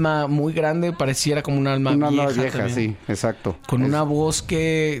alma muy grande, pareciera como un alma vieja, sí, exacto. Con una voz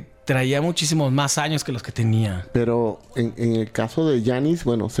que traía muchísimos más años que los que tenía. Pero en el caso de Janis,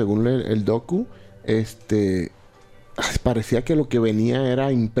 bueno, según el docu, parecía que lo que venía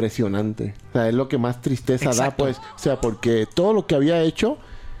era impresionante. O sea, es lo que más tristeza da, pues. O sea, porque todo lo que había hecho,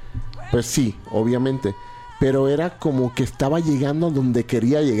 pues sí, obviamente. Pero era como que estaba llegando a donde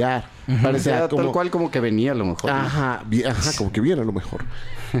quería llegar. Parecía como... tal cual como que venía a lo mejor. Ajá, como que viene a lo mejor.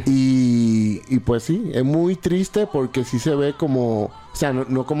 y pues sí, es muy triste porque sí se ve como... O sea,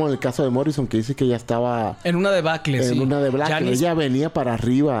 no como en el caso de Morrison, que dice que ya estaba... En una debacle, sí. En una debacle. Janis... Ella venía para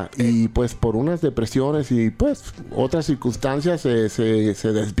arriba. Y pues por unas depresiones y pues otras circunstancias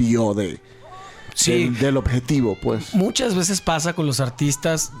se desvió del objetivo, pues. Muchas veces pasa con los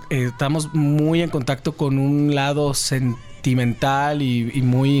artistas, estamos muy en contacto con un lado sentimental y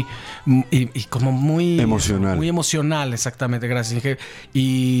muy como muy emocional. Muy emocional, exactamente, gracias, Inge.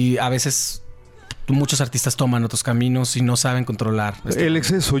 Y a veces muchos artistas toman otros caminos y no saben controlar. El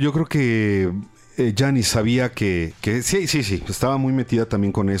exceso, yo creo que Janis sabía que sí, estaba muy metida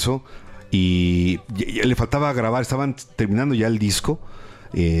también con eso y le faltaba grabar, estaban terminando ya el disco.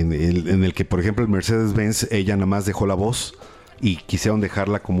 En el que, por ejemplo, el Mercedes-Benz, ella nada más dejó la voz y quisieron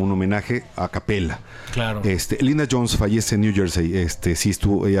dejarla como un homenaje a capela. Claro. Linda Jones fallece en New Jersey.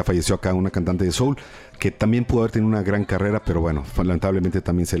 Ella falleció acá, una cantante de soul que también pudo haber tenido una gran carrera, pero bueno, lamentablemente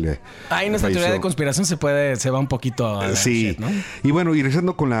también se le ahí nuestra teoría de conspiración se va un poquito a la shit, ¿no? Y bueno, y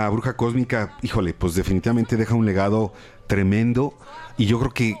regresando con la bruja cósmica, híjole, pues definitivamente deja un legado tremendo y yo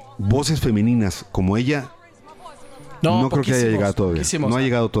creo que voces femeninas como ella no creo que haya llegado todavía. No ha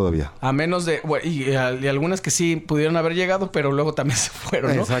llegado todavía. A menos de... Bueno, y algunas que sí pudieron haber llegado, pero luego también se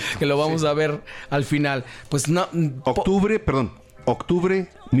fueron, ¿no? Exacto. Que lo vamos a ver al final. Pues no... Octubre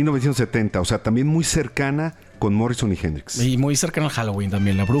 1970. O sea, también muy cercana con Morrison y Hendrix. Y muy cercana al Halloween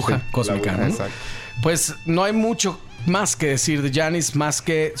también, la bruja cósmica, ¿no? Exacto. Pues no hay mucho más que decir de Janis, más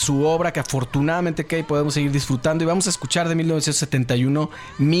que su obra que afortunadamente que podemos seguir disfrutando. Y vamos a escuchar de 1971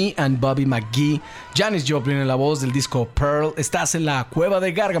 Me and Bobby McGee, Janis Joplin en la voz del disco Pearl. Estás en la Cueva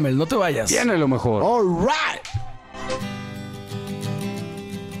de Gargamel, no te vayas. Viene lo mejor. All right.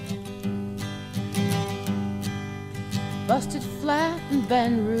 Busted flat in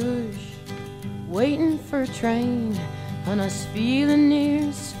Baton Rouge, waiting for a train, and I was feeling near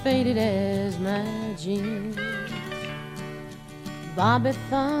as faded as my jeans. Bobby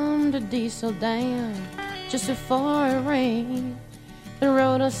thumbed a diesel down just before it rained and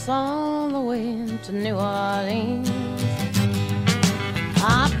rode us all the way to New Orleans.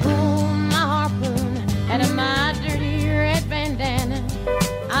 I pulled my harpoon out of my dirty red bandana.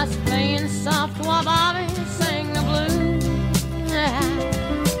 I was playing soft while Bobby sang the blues.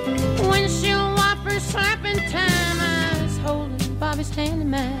 Windshield wipers slapping time, I was holding Bobby's hand in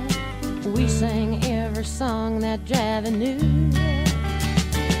mine. We sang every song that driver knew.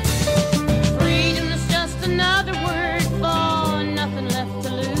 Freedom's just another word for nothing left to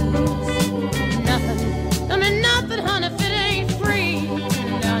lose. Nothing, don't mean nothing, honey, if it ain't free.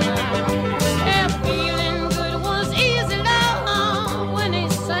 No. Yeah, feeling good was easy, love, when he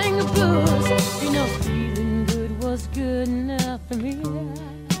sang the blues. You know, feeling good was good enough for me.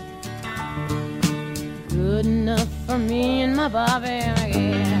 Good enough for me and my Bobby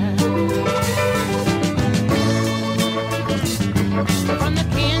again. From the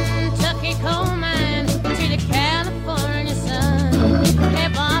Kentucky coal mine to the California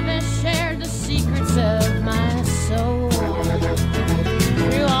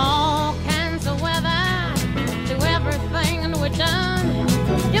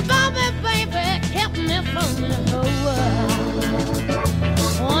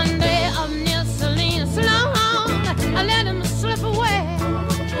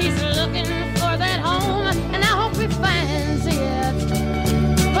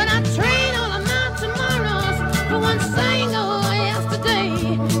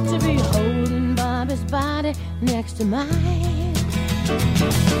next to mine.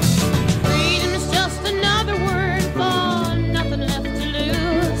 Freedom is just another word for nothing left to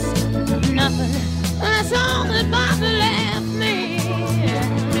lose. Nothing. That's all that Bobby left me.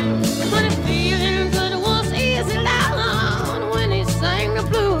 But if feeling good was easy down when he sang the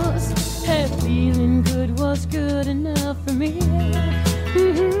blues, hey, feeling good was good enough for me.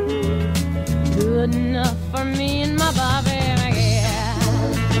 Mm-hmm. Good enough for me and my Bobby. Yeah.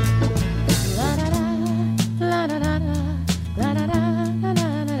 La da da, la da da da, la da da da da da,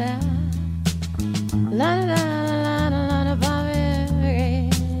 la da da. La la la la la,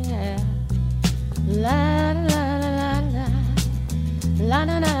 la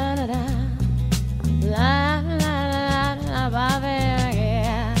la la la la, la la la la, Bobby,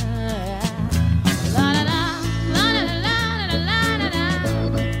 yeah. La la la, la la la la la la la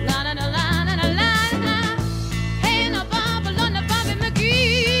la la la. Hey, no Bobby, no Bobby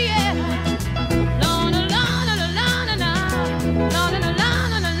McGee, yeah. La la la la la la la, la la la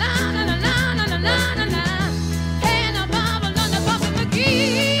la la la la la la. Hey, no Bobby, no Bobby McGee.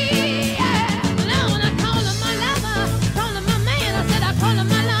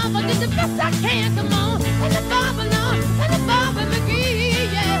 The best I can, come on, and the Bobby, no, and the Bobby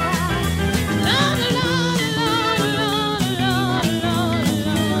McGee, yeah. La la la la la la la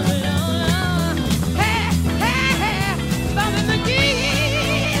la la. Hey, hey, hey, Bobby McGee,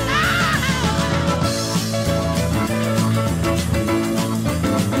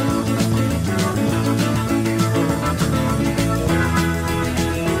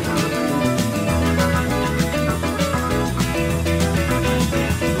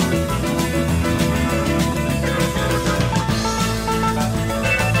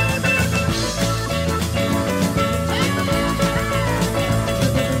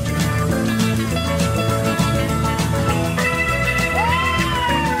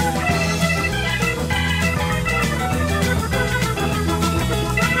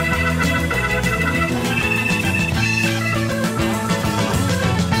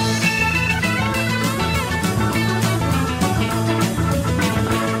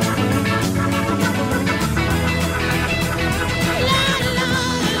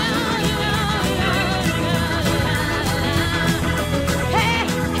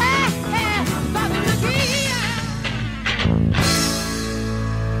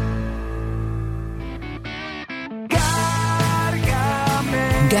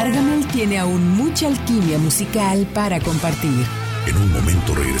 Gargamel tiene aún mucha alquimia musical para compartir. En un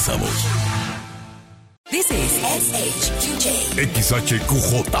momento regresamos. This is SHQJ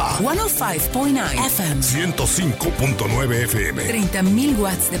XHQJ 105.9 FM 105.9 FM 30,000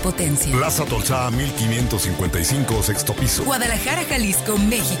 watts de potencia. Plaza Tolsá 1555 sexto piso. Guadalajara, Jalisco,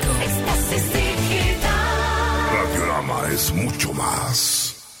 México. Radiorama es mucho más.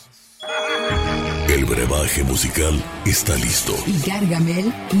 El brebaje musical está listo. Y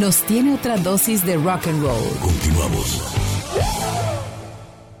Gargamel nos tiene otra dosis de rock and roll. Continuamos.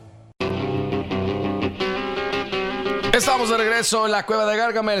 Estamos de regreso en la Cueva de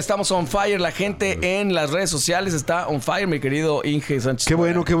Gargamel. Estamos on fire. La gente en las redes sociales está on fire, mi querido Inge Sánchez. Qué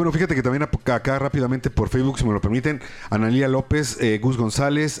bueno, qué bueno. Fíjate que también acá rápidamente por Facebook, si me lo permiten, Analía López, Gus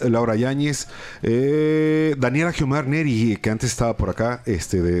González, Laura Yáñez, Daniela Giomar Neri, que antes estaba por acá,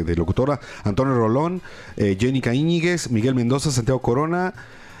 de locutora, Antonio Rolón, Jenica Íñiguez, Miguel Mendoza, Santiago Corona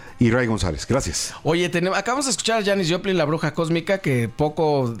y Ray González. Gracias. Oye, acabamos de escuchar a Janis Joplin, la bruja cósmica, que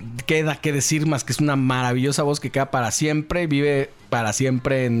poco queda que decir más que es una maravillosa voz que queda para siempre, vive para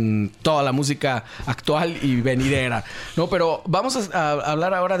siempre en toda la música actual y venidera, ¿no? Pero vamos a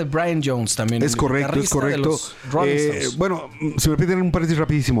hablar ahora de Brian Jones también. Es correcto, es correcto. Bueno, si me permiten un paréntesis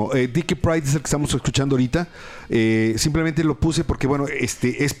rapidísimo. Dickie Pride es el que estamos escuchando ahorita. Simplemente lo puse porque, bueno,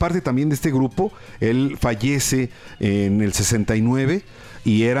 es parte también de este grupo. Él fallece en el 69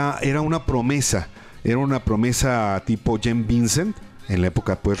 y era una promesa. Era una promesa tipo Jen Vincent en la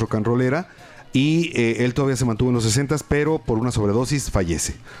época, pues, rock and rollera. Y él todavía se mantuvo en los 60s, pero por una sobredosis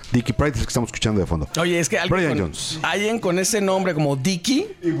fallece. Dickie Pride es el que estamos escuchando de fondo. Oye, es que alguien con ese nombre como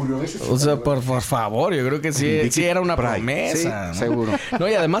Dickie, o sea, por favor, yo creo que sí era una Pride. Promesa, sí, ¿no? Seguro. No,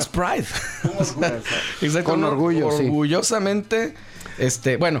 y además Pride. Exacto, con orgullo, orgullosamente.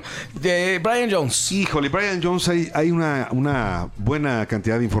 Bueno, de Brian Jones. Híjole, Brian Jones, hay una buena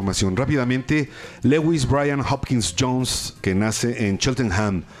cantidad de información. Rápidamente, Lewis Brian Hopkins Jones, que nace en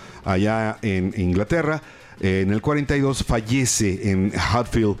Cheltenham, allá en Inglaterra, en el 42, fallece en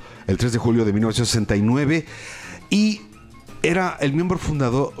Hatfield el 3 de julio de 1969 y era el miembro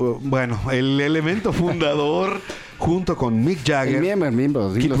fundador, el elemento fundador junto con Mick Jagger,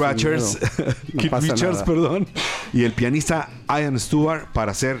 Keith Richards, y el pianista Ian Stewart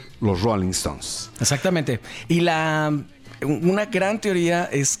para hacer los Rolling Stones. Exactamente. Y una gran teoría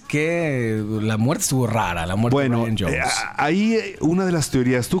es que la muerte estuvo rara, la muerte de Brian Jones. Ahí una de las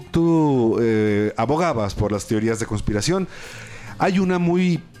teorías, tú abogabas por las teorías de conspiración. Hay una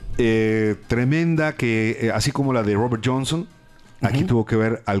muy tremenda que, así como la de Robert Johnson, aquí tuvo que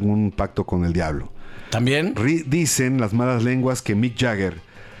ver algún pacto con el diablo. ¿También? Dicen las malas lenguas que Mick Jagger,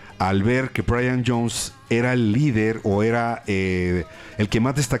 al ver que Brian Jones era el líder o era el que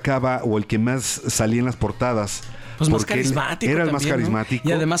más destacaba o el que más salía en las portadas, pues más carismático. Era el también, más carismático.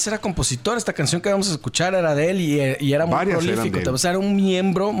 ¿no? Y además era compositor. Esta canción que vamos a escuchar era de él y era muy prolífico. O sea, era un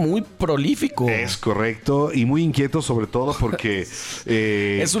miembro muy prolífico. Es correcto. Y muy inquieto, sobre todo porque...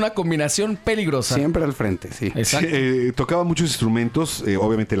 es una combinación peligrosa. Siempre al frente, sí. Exacto. Tocaba muchos instrumentos.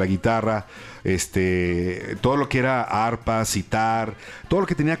 Obviamente la guitarra, todo lo que era arpa, sitar, todo lo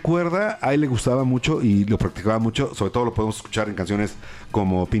que tenía cuerda, a él le gustaba mucho y lo practicaba mucho. Sobre todo lo podemos escuchar en canciones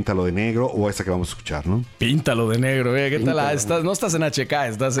como Píntalo de Negro o esta que vamos a escuchar, ¿no? Píntalo de negro, ¿qué tal? No estás en HK,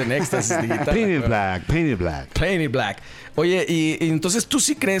 estás en éxtasis digital. Painted Black. Oye, y entonces tú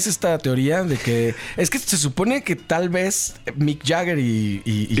sí crees esta teoría de que... Es que se supone que tal vez Mick Jagger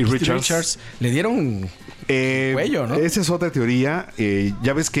y Richards le dieron cuello, ¿no? Esa es otra teoría.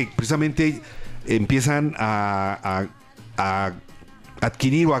 Ya ves que precisamente empiezan a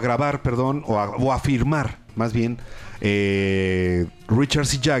adquirir o a grabar, perdón, o a firmar, más bien,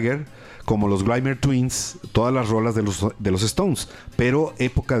 Richards y Jagger, como los Gleimer Twins, todas las rolas de los Stones, pero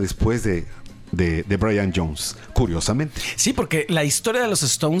época después de Brian Jones, curiosamente. Sí, porque la historia de los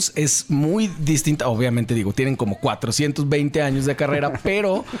Stones es muy distinta. Obviamente, tienen como 420 años de carrera,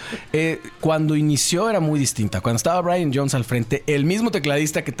 pero cuando inició era muy distinta. Cuando estaba Brian Jones al frente, el mismo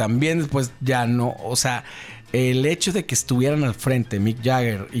tecladista que también después ya no, o sea, el hecho de que estuvieran al frente Mick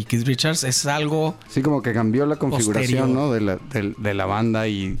Jagger y Keith Richards es algo... Sí, como que cambió la configuración, ¿no? de la banda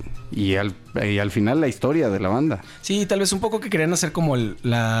y al final la historia de la banda. Sí, tal vez un poco que querían hacer como el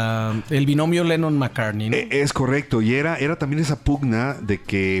binomio Lennon-McCartney, ¿no? Es correcto, y era también esa pugna de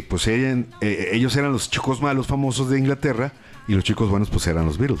que pues ellos eran los chicos malos famosos de Inglaterra y los chicos buenos pues eran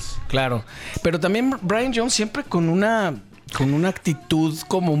los Beatles. Claro, pero también Brian Jones siempre con una actitud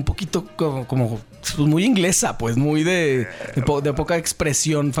como un poquito como muy inglesa, pues muy de poca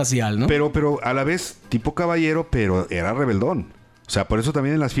expresión facial, ¿no? Pero a la vez tipo caballero, pero era rebeldón. O sea, por eso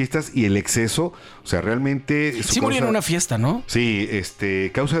también en las fiestas y el exceso, o sea, realmente... Sí murió en una fiesta, ¿no? Sí,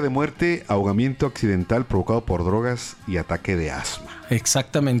 causa de muerte, ahogamiento accidental provocado por drogas y ataque de asma.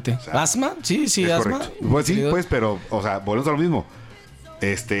 Exactamente. O sea, ¿asma? Sí, asma. Correcto. Pues sí, pues, pero, o sea, volvemos a lo mismo.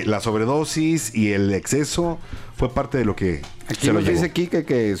 La sobredosis y el exceso fue parte de lo que aquí nos dice Kike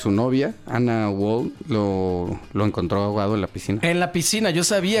que su novia, Anna Wall, lo encontró ahogado en la piscina. En la piscina, yo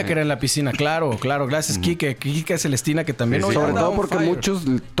sabía que era en la piscina, claro. Gracias, Kike. Kike Celestina, que también... Sí, sobre todo porque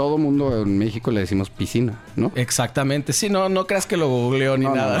todo mundo en México le decimos piscina, ¿no? Exactamente. Sí, no creas que lo googleó ni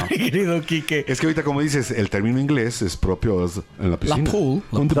nada, mi querido Kike. Es que ahorita, como dices, el término inglés es propio en la piscina. La pool.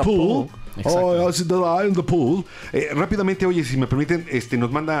 On the pool. Oh, I see the eye in the pool. Rápidamente, oye, si me permiten,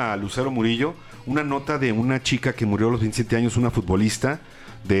 nos manda Lucero Murillo una nota de una chica que murió a los 27 años, una futbolista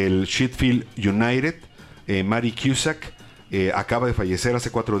del Sheffield United, Mary Cusack, acaba de fallecer hace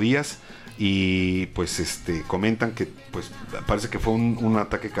 4 días y pues comentan que pues parece que fue un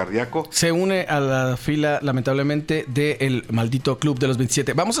ataque cardíaco. Se une a la fila, lamentablemente, del maldito Club de los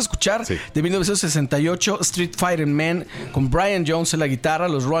 27. Vamos a escuchar de 1968 Street Fighting Man con Brian Jones en la guitarra,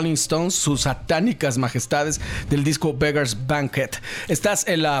 los Rolling Stones, sus satánicas majestades del disco Beggar's Banquet. Estás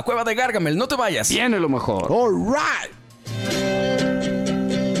en la Cueva de Gargamel, no te vayas. Viene lo mejor. All right.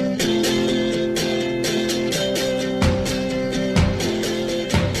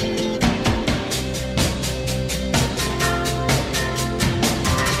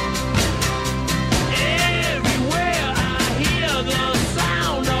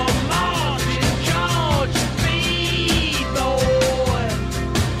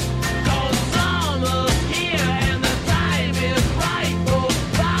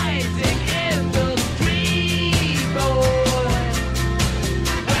 Go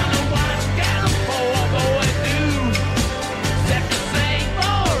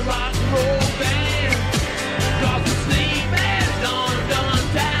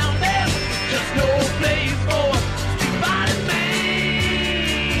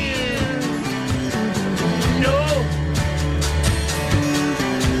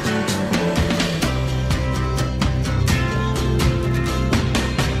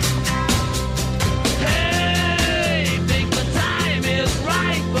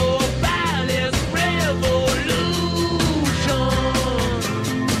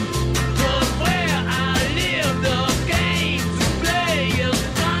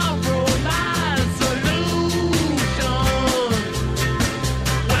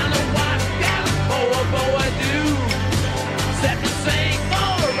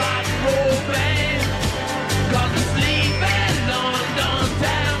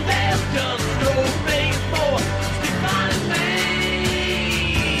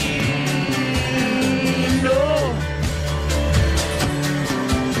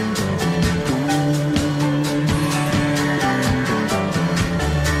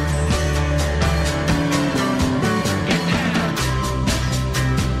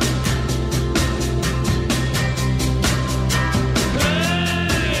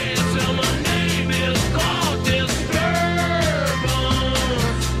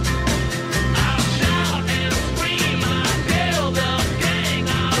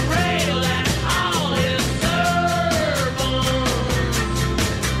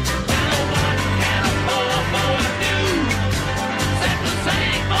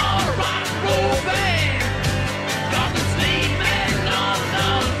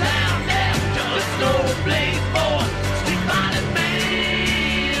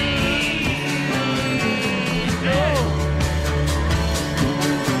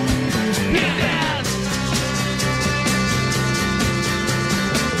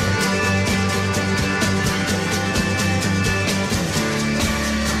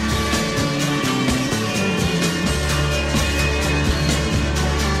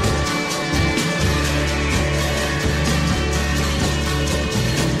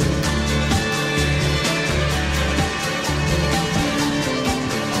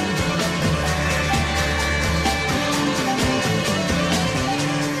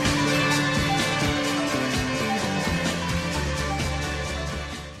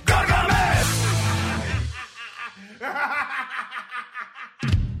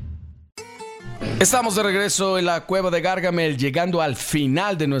Estamos de regreso en la Cueva de Gargamel, llegando al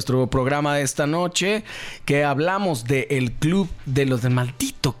final de nuestro programa de esta noche, que hablamos del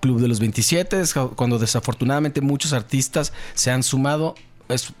maldito club de los 27, cuando desafortunadamente muchos artistas se han sumado.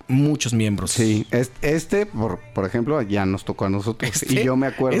 Muchos miembros. Sí, por ejemplo, ya nos tocó a nosotros. Y yo me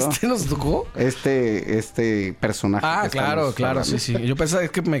acuerdo. ¿Este nos tocó? Este personaje. Ah, claro, sí. Yo pensaba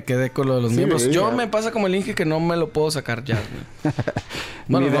que me quedé con lo de los miembros. Yo me pasa como el Inge que no me lo puedo sacar ya.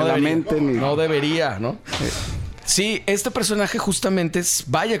 Bueno, ni de la mente, ni... No debería, ¿no? Sí, este personaje justamente,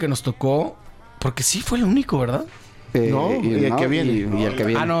 vaya que nos tocó, porque sí fue el único, ¿verdad? Y el que viene. Y el que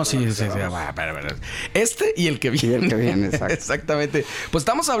viene. Ah, no, sí. Este y el que viene. Y el que viene, exacto. Exactamente. Pues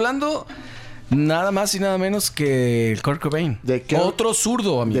estamos hablando nada más y nada menos que el Kurt Cobain. Otro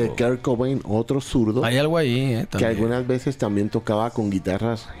zurdo, amigo. De Kurt Cobain, otro zurdo. Hay algo ahí, que también. algunas veces también tocaba con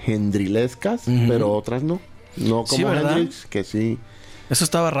guitarras hendrilescas, pero otras no. No como Sí, ¿verdad? Hendrix, que sí. Eso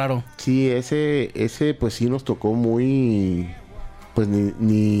estaba raro. Sí, ese pues sí nos tocó muy... Pues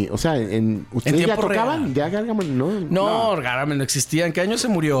o sea, ¿ustedes ya tocaban? ¿Ya Gargamel? No, Gargamel no existía. ¿En qué año se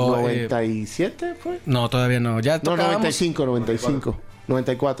murió? ¿97 fue? No, todavía no. Ya tocábamos... 95.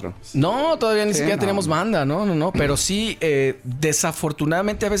 94. No, todavía ni siquiera teníamos banda, no. Pero sí,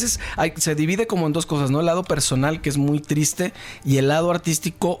 desafortunadamente a veces se divide como en dos cosas, ¿no? El lado personal, que es muy triste, y el lado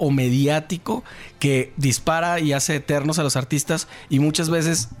artístico o mediático, que dispara y hace eternos a los artistas, y muchas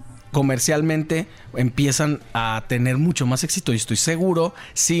veces comercialmente empiezan a tener mucho más éxito. Y estoy seguro,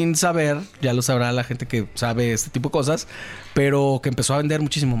 sin saber, ya lo sabrá la gente que sabe este tipo de cosas, pero que empezó a vender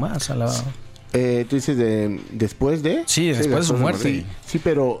muchísimo más a la... Tú dices después de... Sí, después de su muerte. Sí,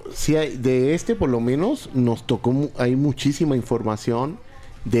 pero sí de por lo menos nos tocó... Hay muchísima información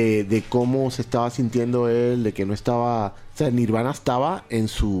de cómo se estaba sintiendo él, de que no estaba... O sea, Nirvana estaba en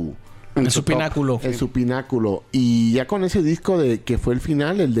su pináculo. En su pináculo. Y ya con ese disco que fue el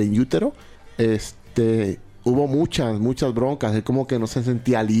final, el de In Utero, hubo muchas broncas. Él como que no se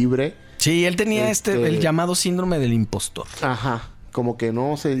sentía libre. Sí, él tenía el llamado síndrome del impostor. Ajá. Como que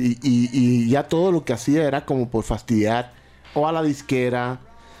no sé, y ya todo lo que hacía era como por fastidiar o a la disquera,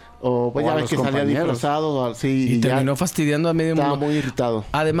 o pues ya ves que salía disfrazado, y terminó fastidiando a medio mundo. Estaba muy irritado.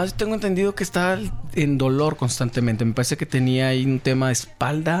 Además, tengo entendido que estaba en dolor constantemente. Me parece que tenía ahí un tema de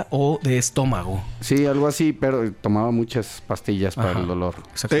espalda o de estómago. Sí, algo así, pero tomaba muchas pastillas para el dolor.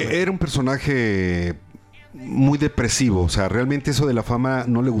 Era un personaje muy depresivo. O sea, realmente eso de la fama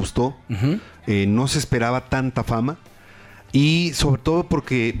no le gustó. No se esperaba tanta fama. Y sobre todo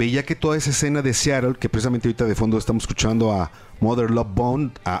porque veía que toda esa escena de Seattle, que precisamente ahorita de fondo estamos escuchando a Mother Love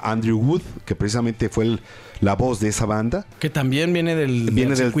Bone, a Andrew Wood, que precisamente fue la voz de esa banda. Que también viene del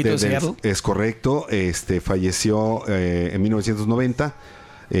circuito de Seattle. Es correcto. Falleció en 1990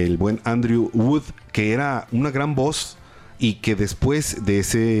 el buen Andrew Wood, que era una gran voz y que después de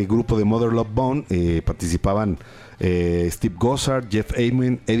ese grupo de Mother Love Bone participaban Steve Gossard, Jeff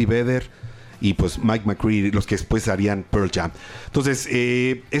Ament, Eddie Vedder y pues Mike McCready, los que después harían Pearl Jam. Entonces,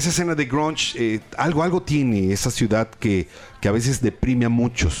 esa escena de grunge, algo tiene esa ciudad que a veces deprime a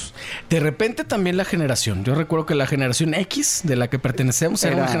muchos. De repente también la generación. Yo recuerdo que la generación X, de la que pertenecemos,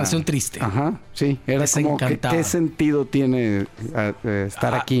 era una generación triste. Ajá, sí. Era como ¿qué sentido tiene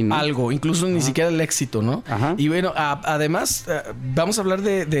estar aquí, no? Algo, incluso ni siquiera el éxito, ¿no? Ajá. Y bueno, además, vamos a hablar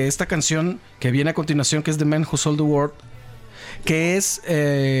de esta canción que viene a continuación, que es The Man Who Sold the World, que es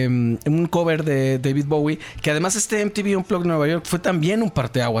un cover de David Bowie, que además MTV Unplugged Nueva York fue también un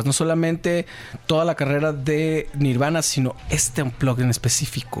parteaguas, no solamente toda la carrera de Nirvana, sino Unplugged en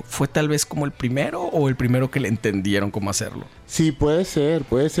específico. ¿Fue tal vez como el primero o el primero que le entendieron cómo hacerlo? Sí, puede ser.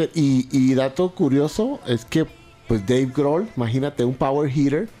 Y dato curioso es que pues Dave Grohl, imagínate, un power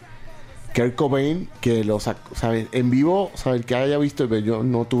hitter, Kurt Cobain, que ¿sabe? En vivo, el que haya visto, yo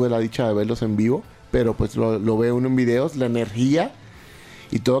no tuve la dicha de verlos en vivo, pero pues lo ve uno en videos, la energía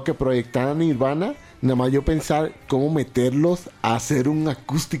y todo lo que proyectaban Nirvana, nada más yo pensar cómo meterlos a hacer un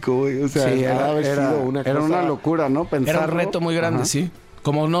acústico, güey. O sea, sí, era una locura, ¿no? Pensarlo. Era un reto muy grande, sí.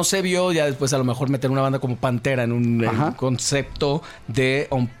 Como no se vio, ya después a lo mejor meter una banda como Pantera en un concepto de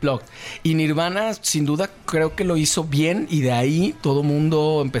Unplugged. Y Nirvana, sin duda, creo que lo hizo bien, y de ahí todo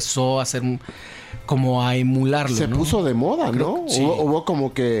mundo empezó a hacer como a emularlo, Se puso de moda, ¿no? Sí. Hubo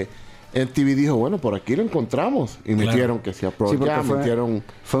como que MTV dijo, bueno, por aquí lo encontramos. Y metieron que se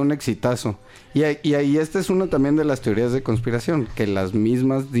fue un exitazo. Y ahí esta es una también de las teorías de conspiración, que las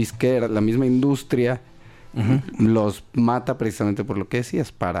mismas disqueras, la misma industria los mata precisamente por lo que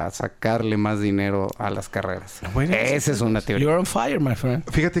decías, para sacarle más dinero a las carreras. Bueno, esa es una teoría. You're on fire, my friend.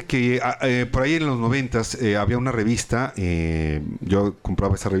 Fíjate que por ahí en los 90s había una revista, yo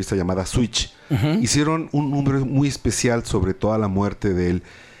compraba esa revista llamada Switch. Hicieron un número muy especial sobre toda la muerte de él.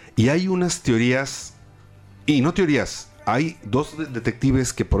 Y hay unas teorías, y no teorías, hay dos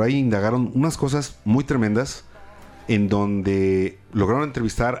detectives que por ahí indagaron unas cosas muy tremendas, en donde lograron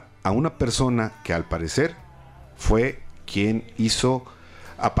entrevistar a una persona que al parecer fue quien hizo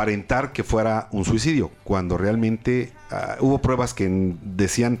aparentar que fuera un suicidio, cuando realmente hubo pruebas que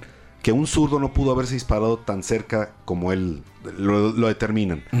decían que un zurdo no pudo haberse disparado tan cerca como él lo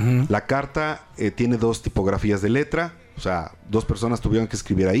determinan. Uh-huh. La carta tiene 2 tipografías de letra, o sea, 2 personas tuvieron que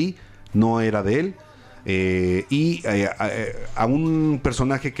escribir ahí, no era de él. A un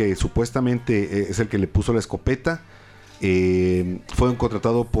personaje que supuestamente es el que le puso la escopeta, fue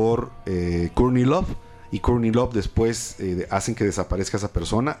contratado por Courtney Love, y Courtney Love después hacen que desaparezca esa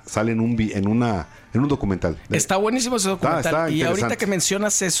persona. Sale en un documental. Está buenísimo ese documental. Está y ahorita que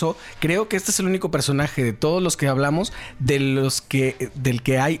mencionas eso, creo que este es el único personaje de todos los que hablamos del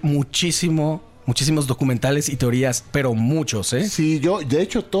que hay muchísimos documentales y teorías, pero muchos, ¿eh? Sí, de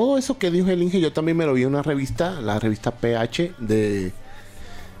hecho, todo eso que dijo el Inge, yo también me lo vi en una revista, la revista PH de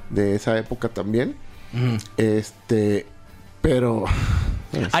esa época también. Pero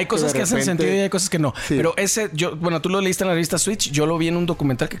hay cosas que hacen sentido y hay cosas que no. Sí. Pero tú lo leíste en la revista Switch, yo lo vi en un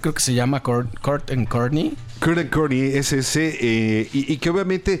documental que creo que se llama Kurt and Courtney. Kurt and Courtney es ese, y que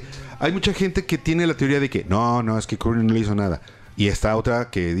obviamente hay mucha gente que tiene la teoría de que no, es que Courtney no le hizo nada. Y está otra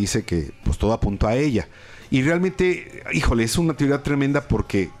que dice que pues todo apuntó a ella. Y realmente, híjole, es una teoría tremenda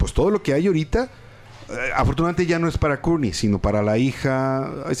porque pues todo lo que hay ahorita, afortunadamente ya no es para Courtney, sino para la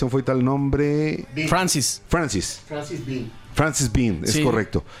hija. Ahí se me fue tal nombre. Francis Bean. Francis Bean, es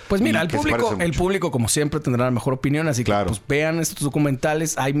correcto. Pues mira, el público como siempre tendrá la mejor opinión, así que pues vean estos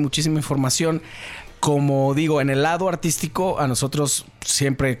documentales, hay muchísima información. Como digo, en el lado artístico, a nosotros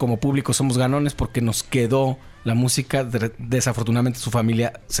siempre como público somos ganones porque nos quedó la música. Desafortunadamente su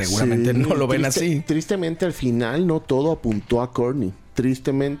familia seguramente no lo ven así. Tristemente al final no todo apuntó a Courtney,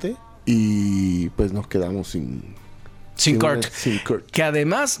 tristemente, y pues nos quedamos sin Kurt. Que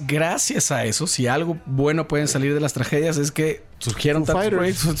además, gracias a eso, si algo bueno pueden salir de las tragedias es que surgieron tantos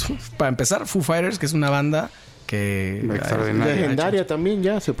proyectos. Para empezar, Foo Fighters, que es una banda que legendaria también,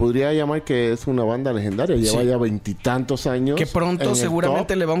 ya se podría llamar que es una banda legendaria. Lleva ya 20 tantos años. Que pronto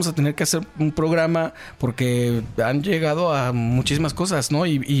seguramente le vamos a tener que hacer un programa porque han llegado a muchísimas cosas, ¿no?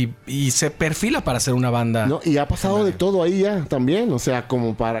 Y se perfila para ser una banda. No, y ha pasado de todo ahí ya también. O sea,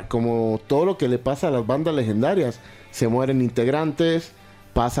 como todo lo que le pasa a las bandas legendarias. Se mueren integrantes,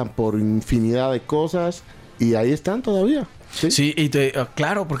 pasan por infinidad de cosas y ahí están todavía. Sí, y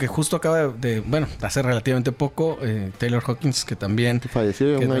claro, porque justo acaba de hace relativamente poco, Taylor Hawkins, que también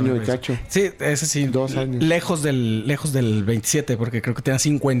falleció un año de cacho. Sí, ese sí. 2 años. Lejos del 27, porque creo que tenía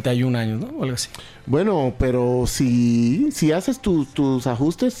 51 años, ¿no? O algo así. Bueno, pero si haces tus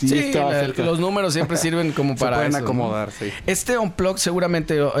ajustes, sí los números siempre sirven como para pueden eso, acomodar, ¿no? sí. Este Unplugged,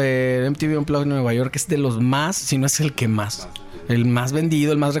 seguramente MTV Unplugged Nueva York es de los más, si no es el que más. El más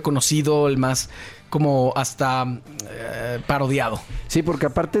vendido, el más reconocido, el más como hasta parodiado. Sí, porque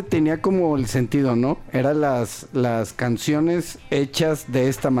aparte tenía como el sentido, ¿no? Eran las canciones hechas de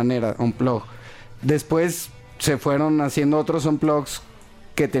esta manera, unplug. Después se fueron haciendo otros unplugs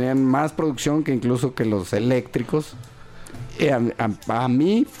que tenían más producción que incluso que los eléctricos. A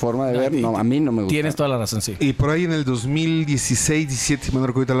mi forma de ver, a mí no me gusta. Tienes toda la razón, sí. Y por ahí en el 2016, 17, si me no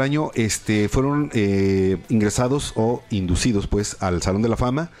recuerdo el año, fueron ingresados o inducidos pues al Salón de la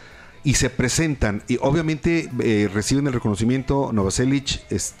Fama y se presentan y obviamente reciben el reconocimiento Novoselic,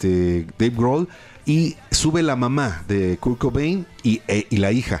 Dave Grohl, y sube la mamá de Kurt Cobain y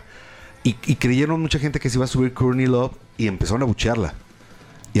la hija y creyeron mucha gente que se iba a subir Courtney Love y empezaron a buchearla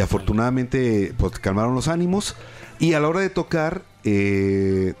y afortunadamente pues calmaron los ánimos. Y a la hora de tocar,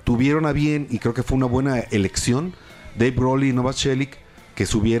 tuvieron a bien, y creo que fue una buena elección, Dave Grohl y Novoselic, que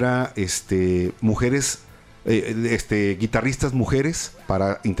subiera mujeres, guitarristas mujeres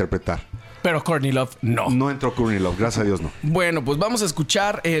para interpretar. Pero Courtney Love no. No entró Courtney Love, gracias a Dios no. Bueno, pues vamos a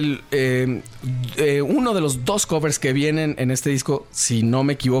escuchar uno de los 2 covers que vienen en este disco, si no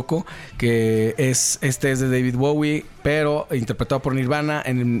me equivoco, que es de David Bowie, pero interpretado por Nirvana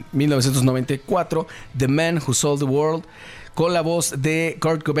en 1994, The Man Who Sold the World, con la voz de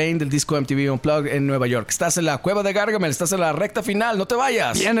Kurt Cobain del disco MTV Unplugged en Nueva York. Estás en la Cueva de Gargamel, estás en la recta final, no te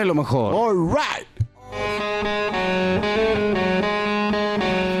vayas. Viene lo mejor. All right.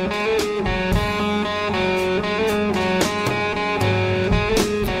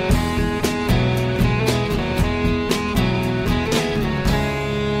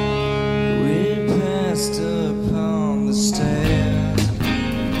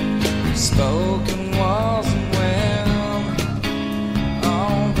 Spoken wasn't well,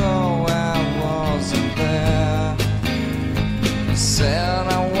 although I wasn't there. Said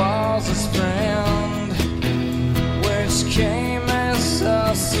I was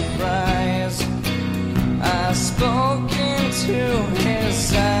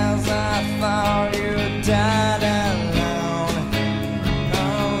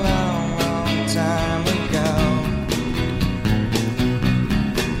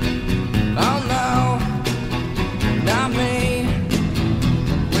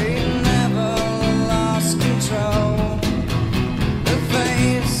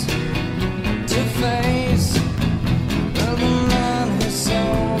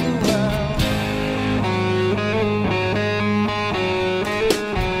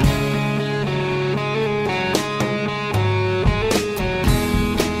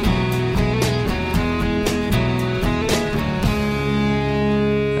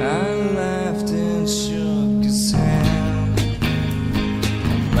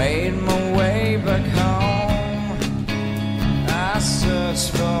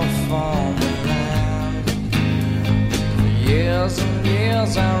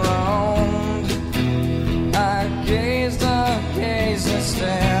hills I roamed. I gazed and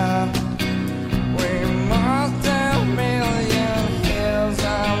stared. We must have million hills.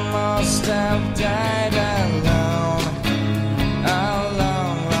 I must have died alone a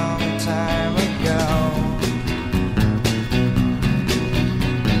long, long time ago.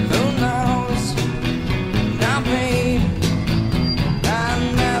 Who knows? Not me. I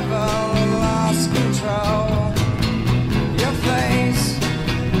never lost control. Your face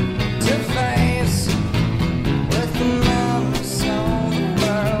to face with the man who sold the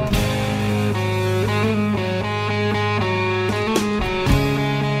world.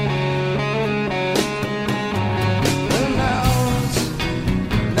 Who knows?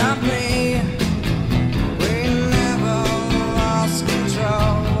 Not me. We never lost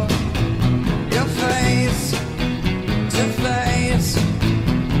control. Your face to face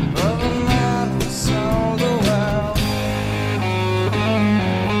with the man who sold the world.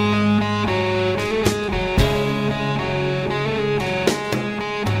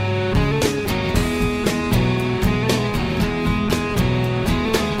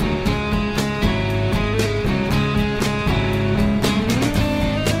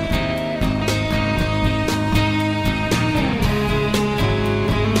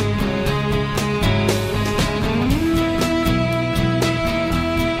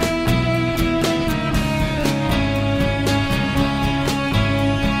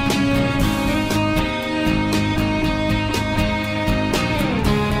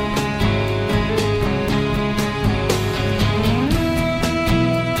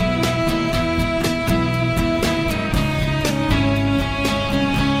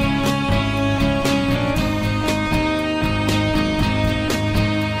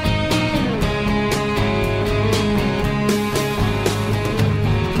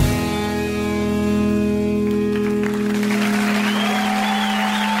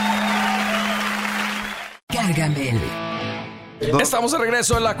 Gargamel. Estamos de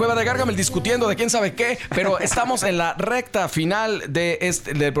regreso en la Cueva de Gargamel discutiendo de quién sabe qué, pero estamos en la recta final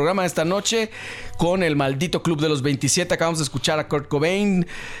del programa de esta noche con el maldito Club de los 27. Acabamos de escuchar a Kurt Cobain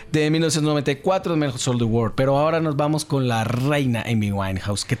de 1994, de Men Who Sold the World, pero ahora nos vamos con la reina Amy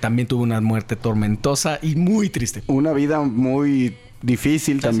Winehouse, que también tuvo una muerte tormentosa y muy triste. Una vida muy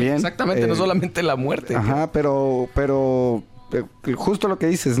difícil también. Exactamente, no solamente la muerte. Ajá, pero justo lo que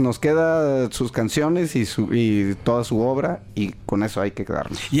dices, nos queda sus canciones y toda su obra, y con eso hay que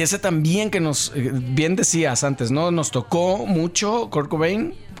quedarnos. Y ese también que nos, bien decías antes, ¿no? Nos tocó mucho Kurt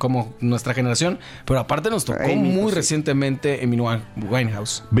Cobain, como nuestra generación, pero aparte nos tocó muy recientemente Amy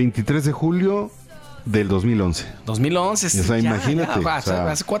Winehouse. 23 de julio del 2011. 2011, sí. O sea, imagínate.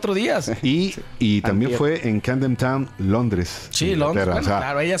 Hace 4 días. Y también fue en Camden Town, Londres. Sí, Londres. Bueno,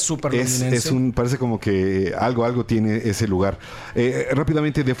 claro, ella es súper londinense. Parece como que algo tiene ese lugar.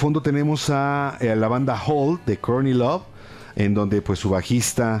 Rápidamente, de fondo tenemos a la banda Hall de Courtney Love, en donde pues su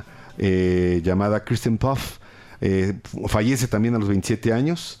bajista llamada Kristen Puff fallece también a los 27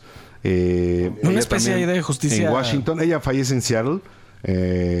 años. Una especie ahí de justicia. En Washington. Ella fallece en Seattle.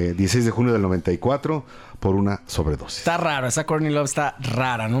 16 de junio del 94 por una sobredosis. Está raro, esa Courtney Love está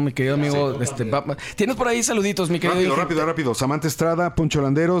rara, ¿no? Mi querido amigo, tienes por ahí saluditos, mi querido. Rápido. Samantha Estrada, Poncho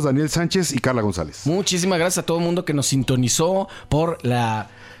Landeros, Daniel Sánchez y Carla González. Muchísimas gracias a todo el mundo que nos sintonizó por la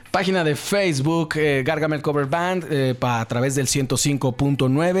página de Facebook, Gargamel Cover Band, a través del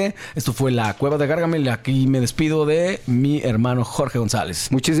 105.9. Esto fue la Cueva de Gargamel. Aquí me despido de mi hermano Jorge González.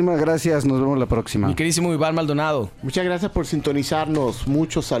 Muchísimas gracias, nos vemos la próxima. Mi queridísimo Iván Maldonado. Muchas gracias por sintonizarnos.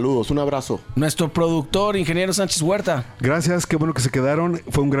 Muchos saludos, un abrazo. Nuestro productor, ingeniero Sánchez Huerta. Gracias, qué bueno que se quedaron.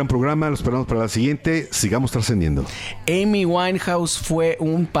 Fue un gran programa, lo esperamos para la siguiente. Sigamos trascendiendo. Amy Winehouse fue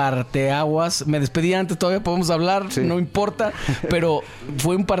un parteaguas. Me despedí antes, todavía podemos hablar, sí. No importa, pero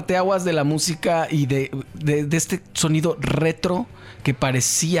fue un parteaguas de la música y de este sonido retro que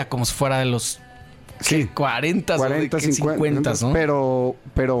parecía como si fuera de los 40, 50, ¿no?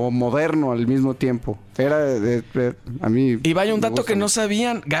 Pero moderno al mismo tiempo. Era a mí. Y vaya un dato que no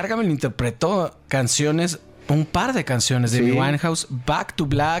sabían, Gargamel interpretó un par de canciones de Amy Winehouse, Back to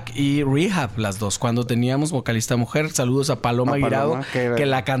Black y Rehab, las dos, cuando teníamos vocalista mujer. Saludos a Paloma Guirado, que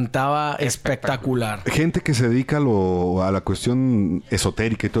la cantaba espectacular. Gente que se dedica a la cuestión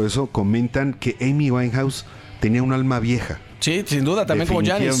esotérica y todo eso, comentan que Amy Winehouse tenía un alma vieja. Sí, sin duda, también como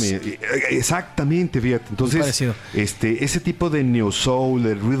Janis. Exactamente, fíjate. Entonces, ese tipo de neo soul,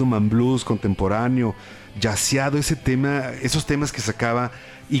 de rhythm and blues contemporáneo, jazzeado, esos temas que sacaba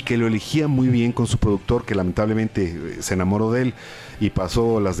y que lo elegía muy bien con su productor, que lamentablemente se enamoró de él y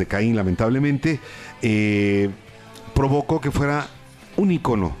pasó las de Caín, lamentablemente, provocó que fuera un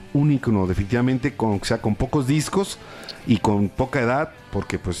ícono definitivamente, o sea, con pocos discos y con poca edad,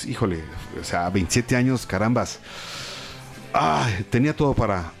 porque pues, híjole, o sea, 27 años, carambas. Tenía todo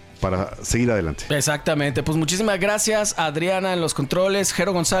para seguir adelante. Exactamente, pues muchísimas gracias Adriana en los controles,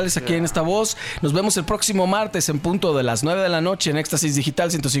 Jero González aquí en esta voz. Nos vemos el próximo martes en punto de las 9 de la noche en Éxtasis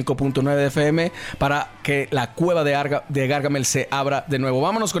Digital 105.9 de FM para que la cueva de Gargamel se abra de nuevo.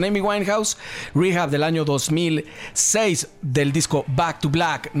 Vámonos con Amy Winehouse, Rehab del año 2006 del disco Back to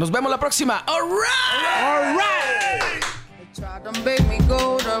Black. Nos vemos la próxima. All right. Tried to make me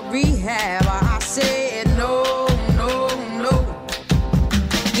go to rehab. I said no, no, no.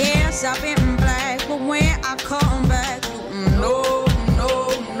 Yes, I've been black, but when I come back, no, no,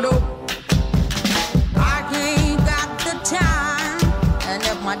 no. I ain't got the time, and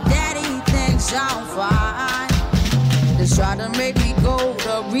if my daddy thinks I'm fine, just try to make me go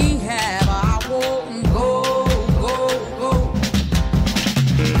to rehab. I won't go, go, go.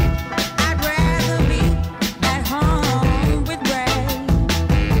 I'd rather be at home with Ray.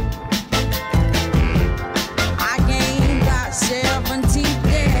 I ain't got 17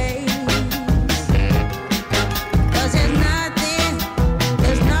 days. 'Cause there's nothing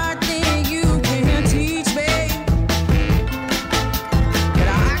you can teach me that I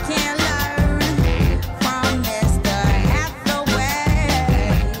can't learn from Mr.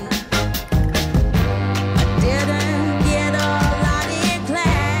 Hathaway. I didn't get a lot in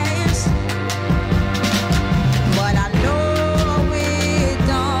class, but I know it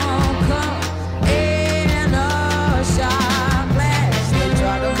don't come in a shot glass. They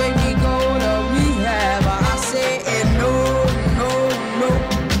try to make me go to rehab, I said no, no, no.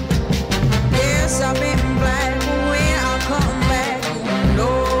 Yes, I've been black, but when I come back, no,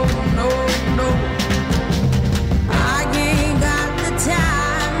 no, no. I ain't got the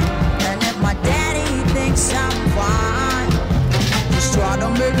time, and if my daddy thinks I'm fine, just try to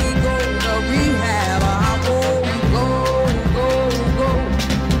make me go to rehab. I won't go, go, go.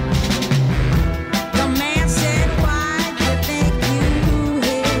 The man said, why you think you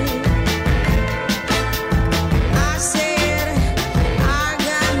hit? I said, I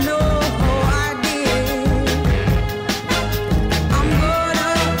got no idea. I'm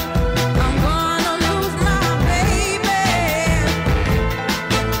gonna lose my baby.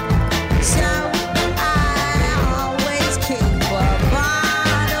 So I always keep a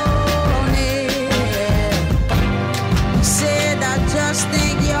bottle near. He said, I just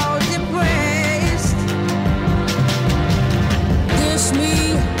think you're depressed. Dish me,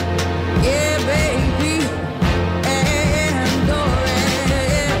 yeah, baby, and go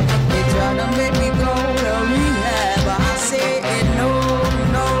ahead. They try to make me go to rehab. I said no,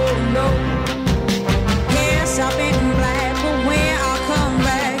 no, no. Yes, I've been black, but when I come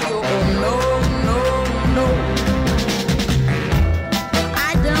back, no, no, no. I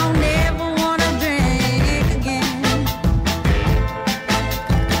don't ever wanna drink again.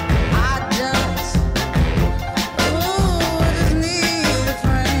 I just need a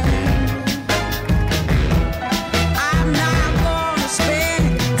friend. I'm not gonna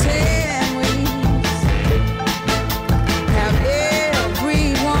spend 10 weeks. Have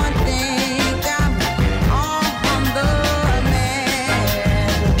everyone think I'm on the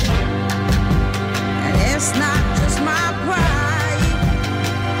man. And it's not just my pride.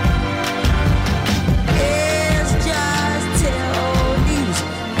 It's just till these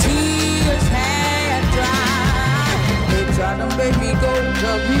tears have dried. They try to make me go to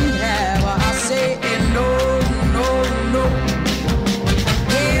rehab. I say no, no, no.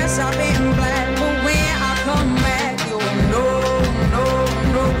 Yes, I've been black, but when I come back, no, no,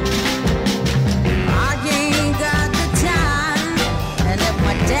 no. I ain't got the time, and if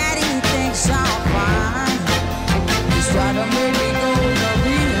my daddy thinks I'm fine, just try to make me go to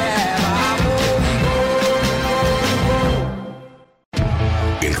rehab. I won't go.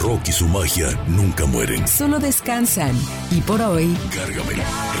 El rock y su magia nunca mueren. Solo descansan. Y por hoy, Gargamel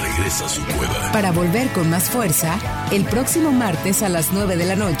regresa a su cueva para volver con más fuerza, el próximo martes a las 9 de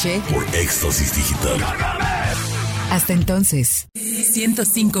la noche. por Éxtasis Digital. Hasta entonces,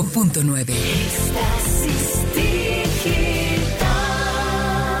 105.9. Éxtasis.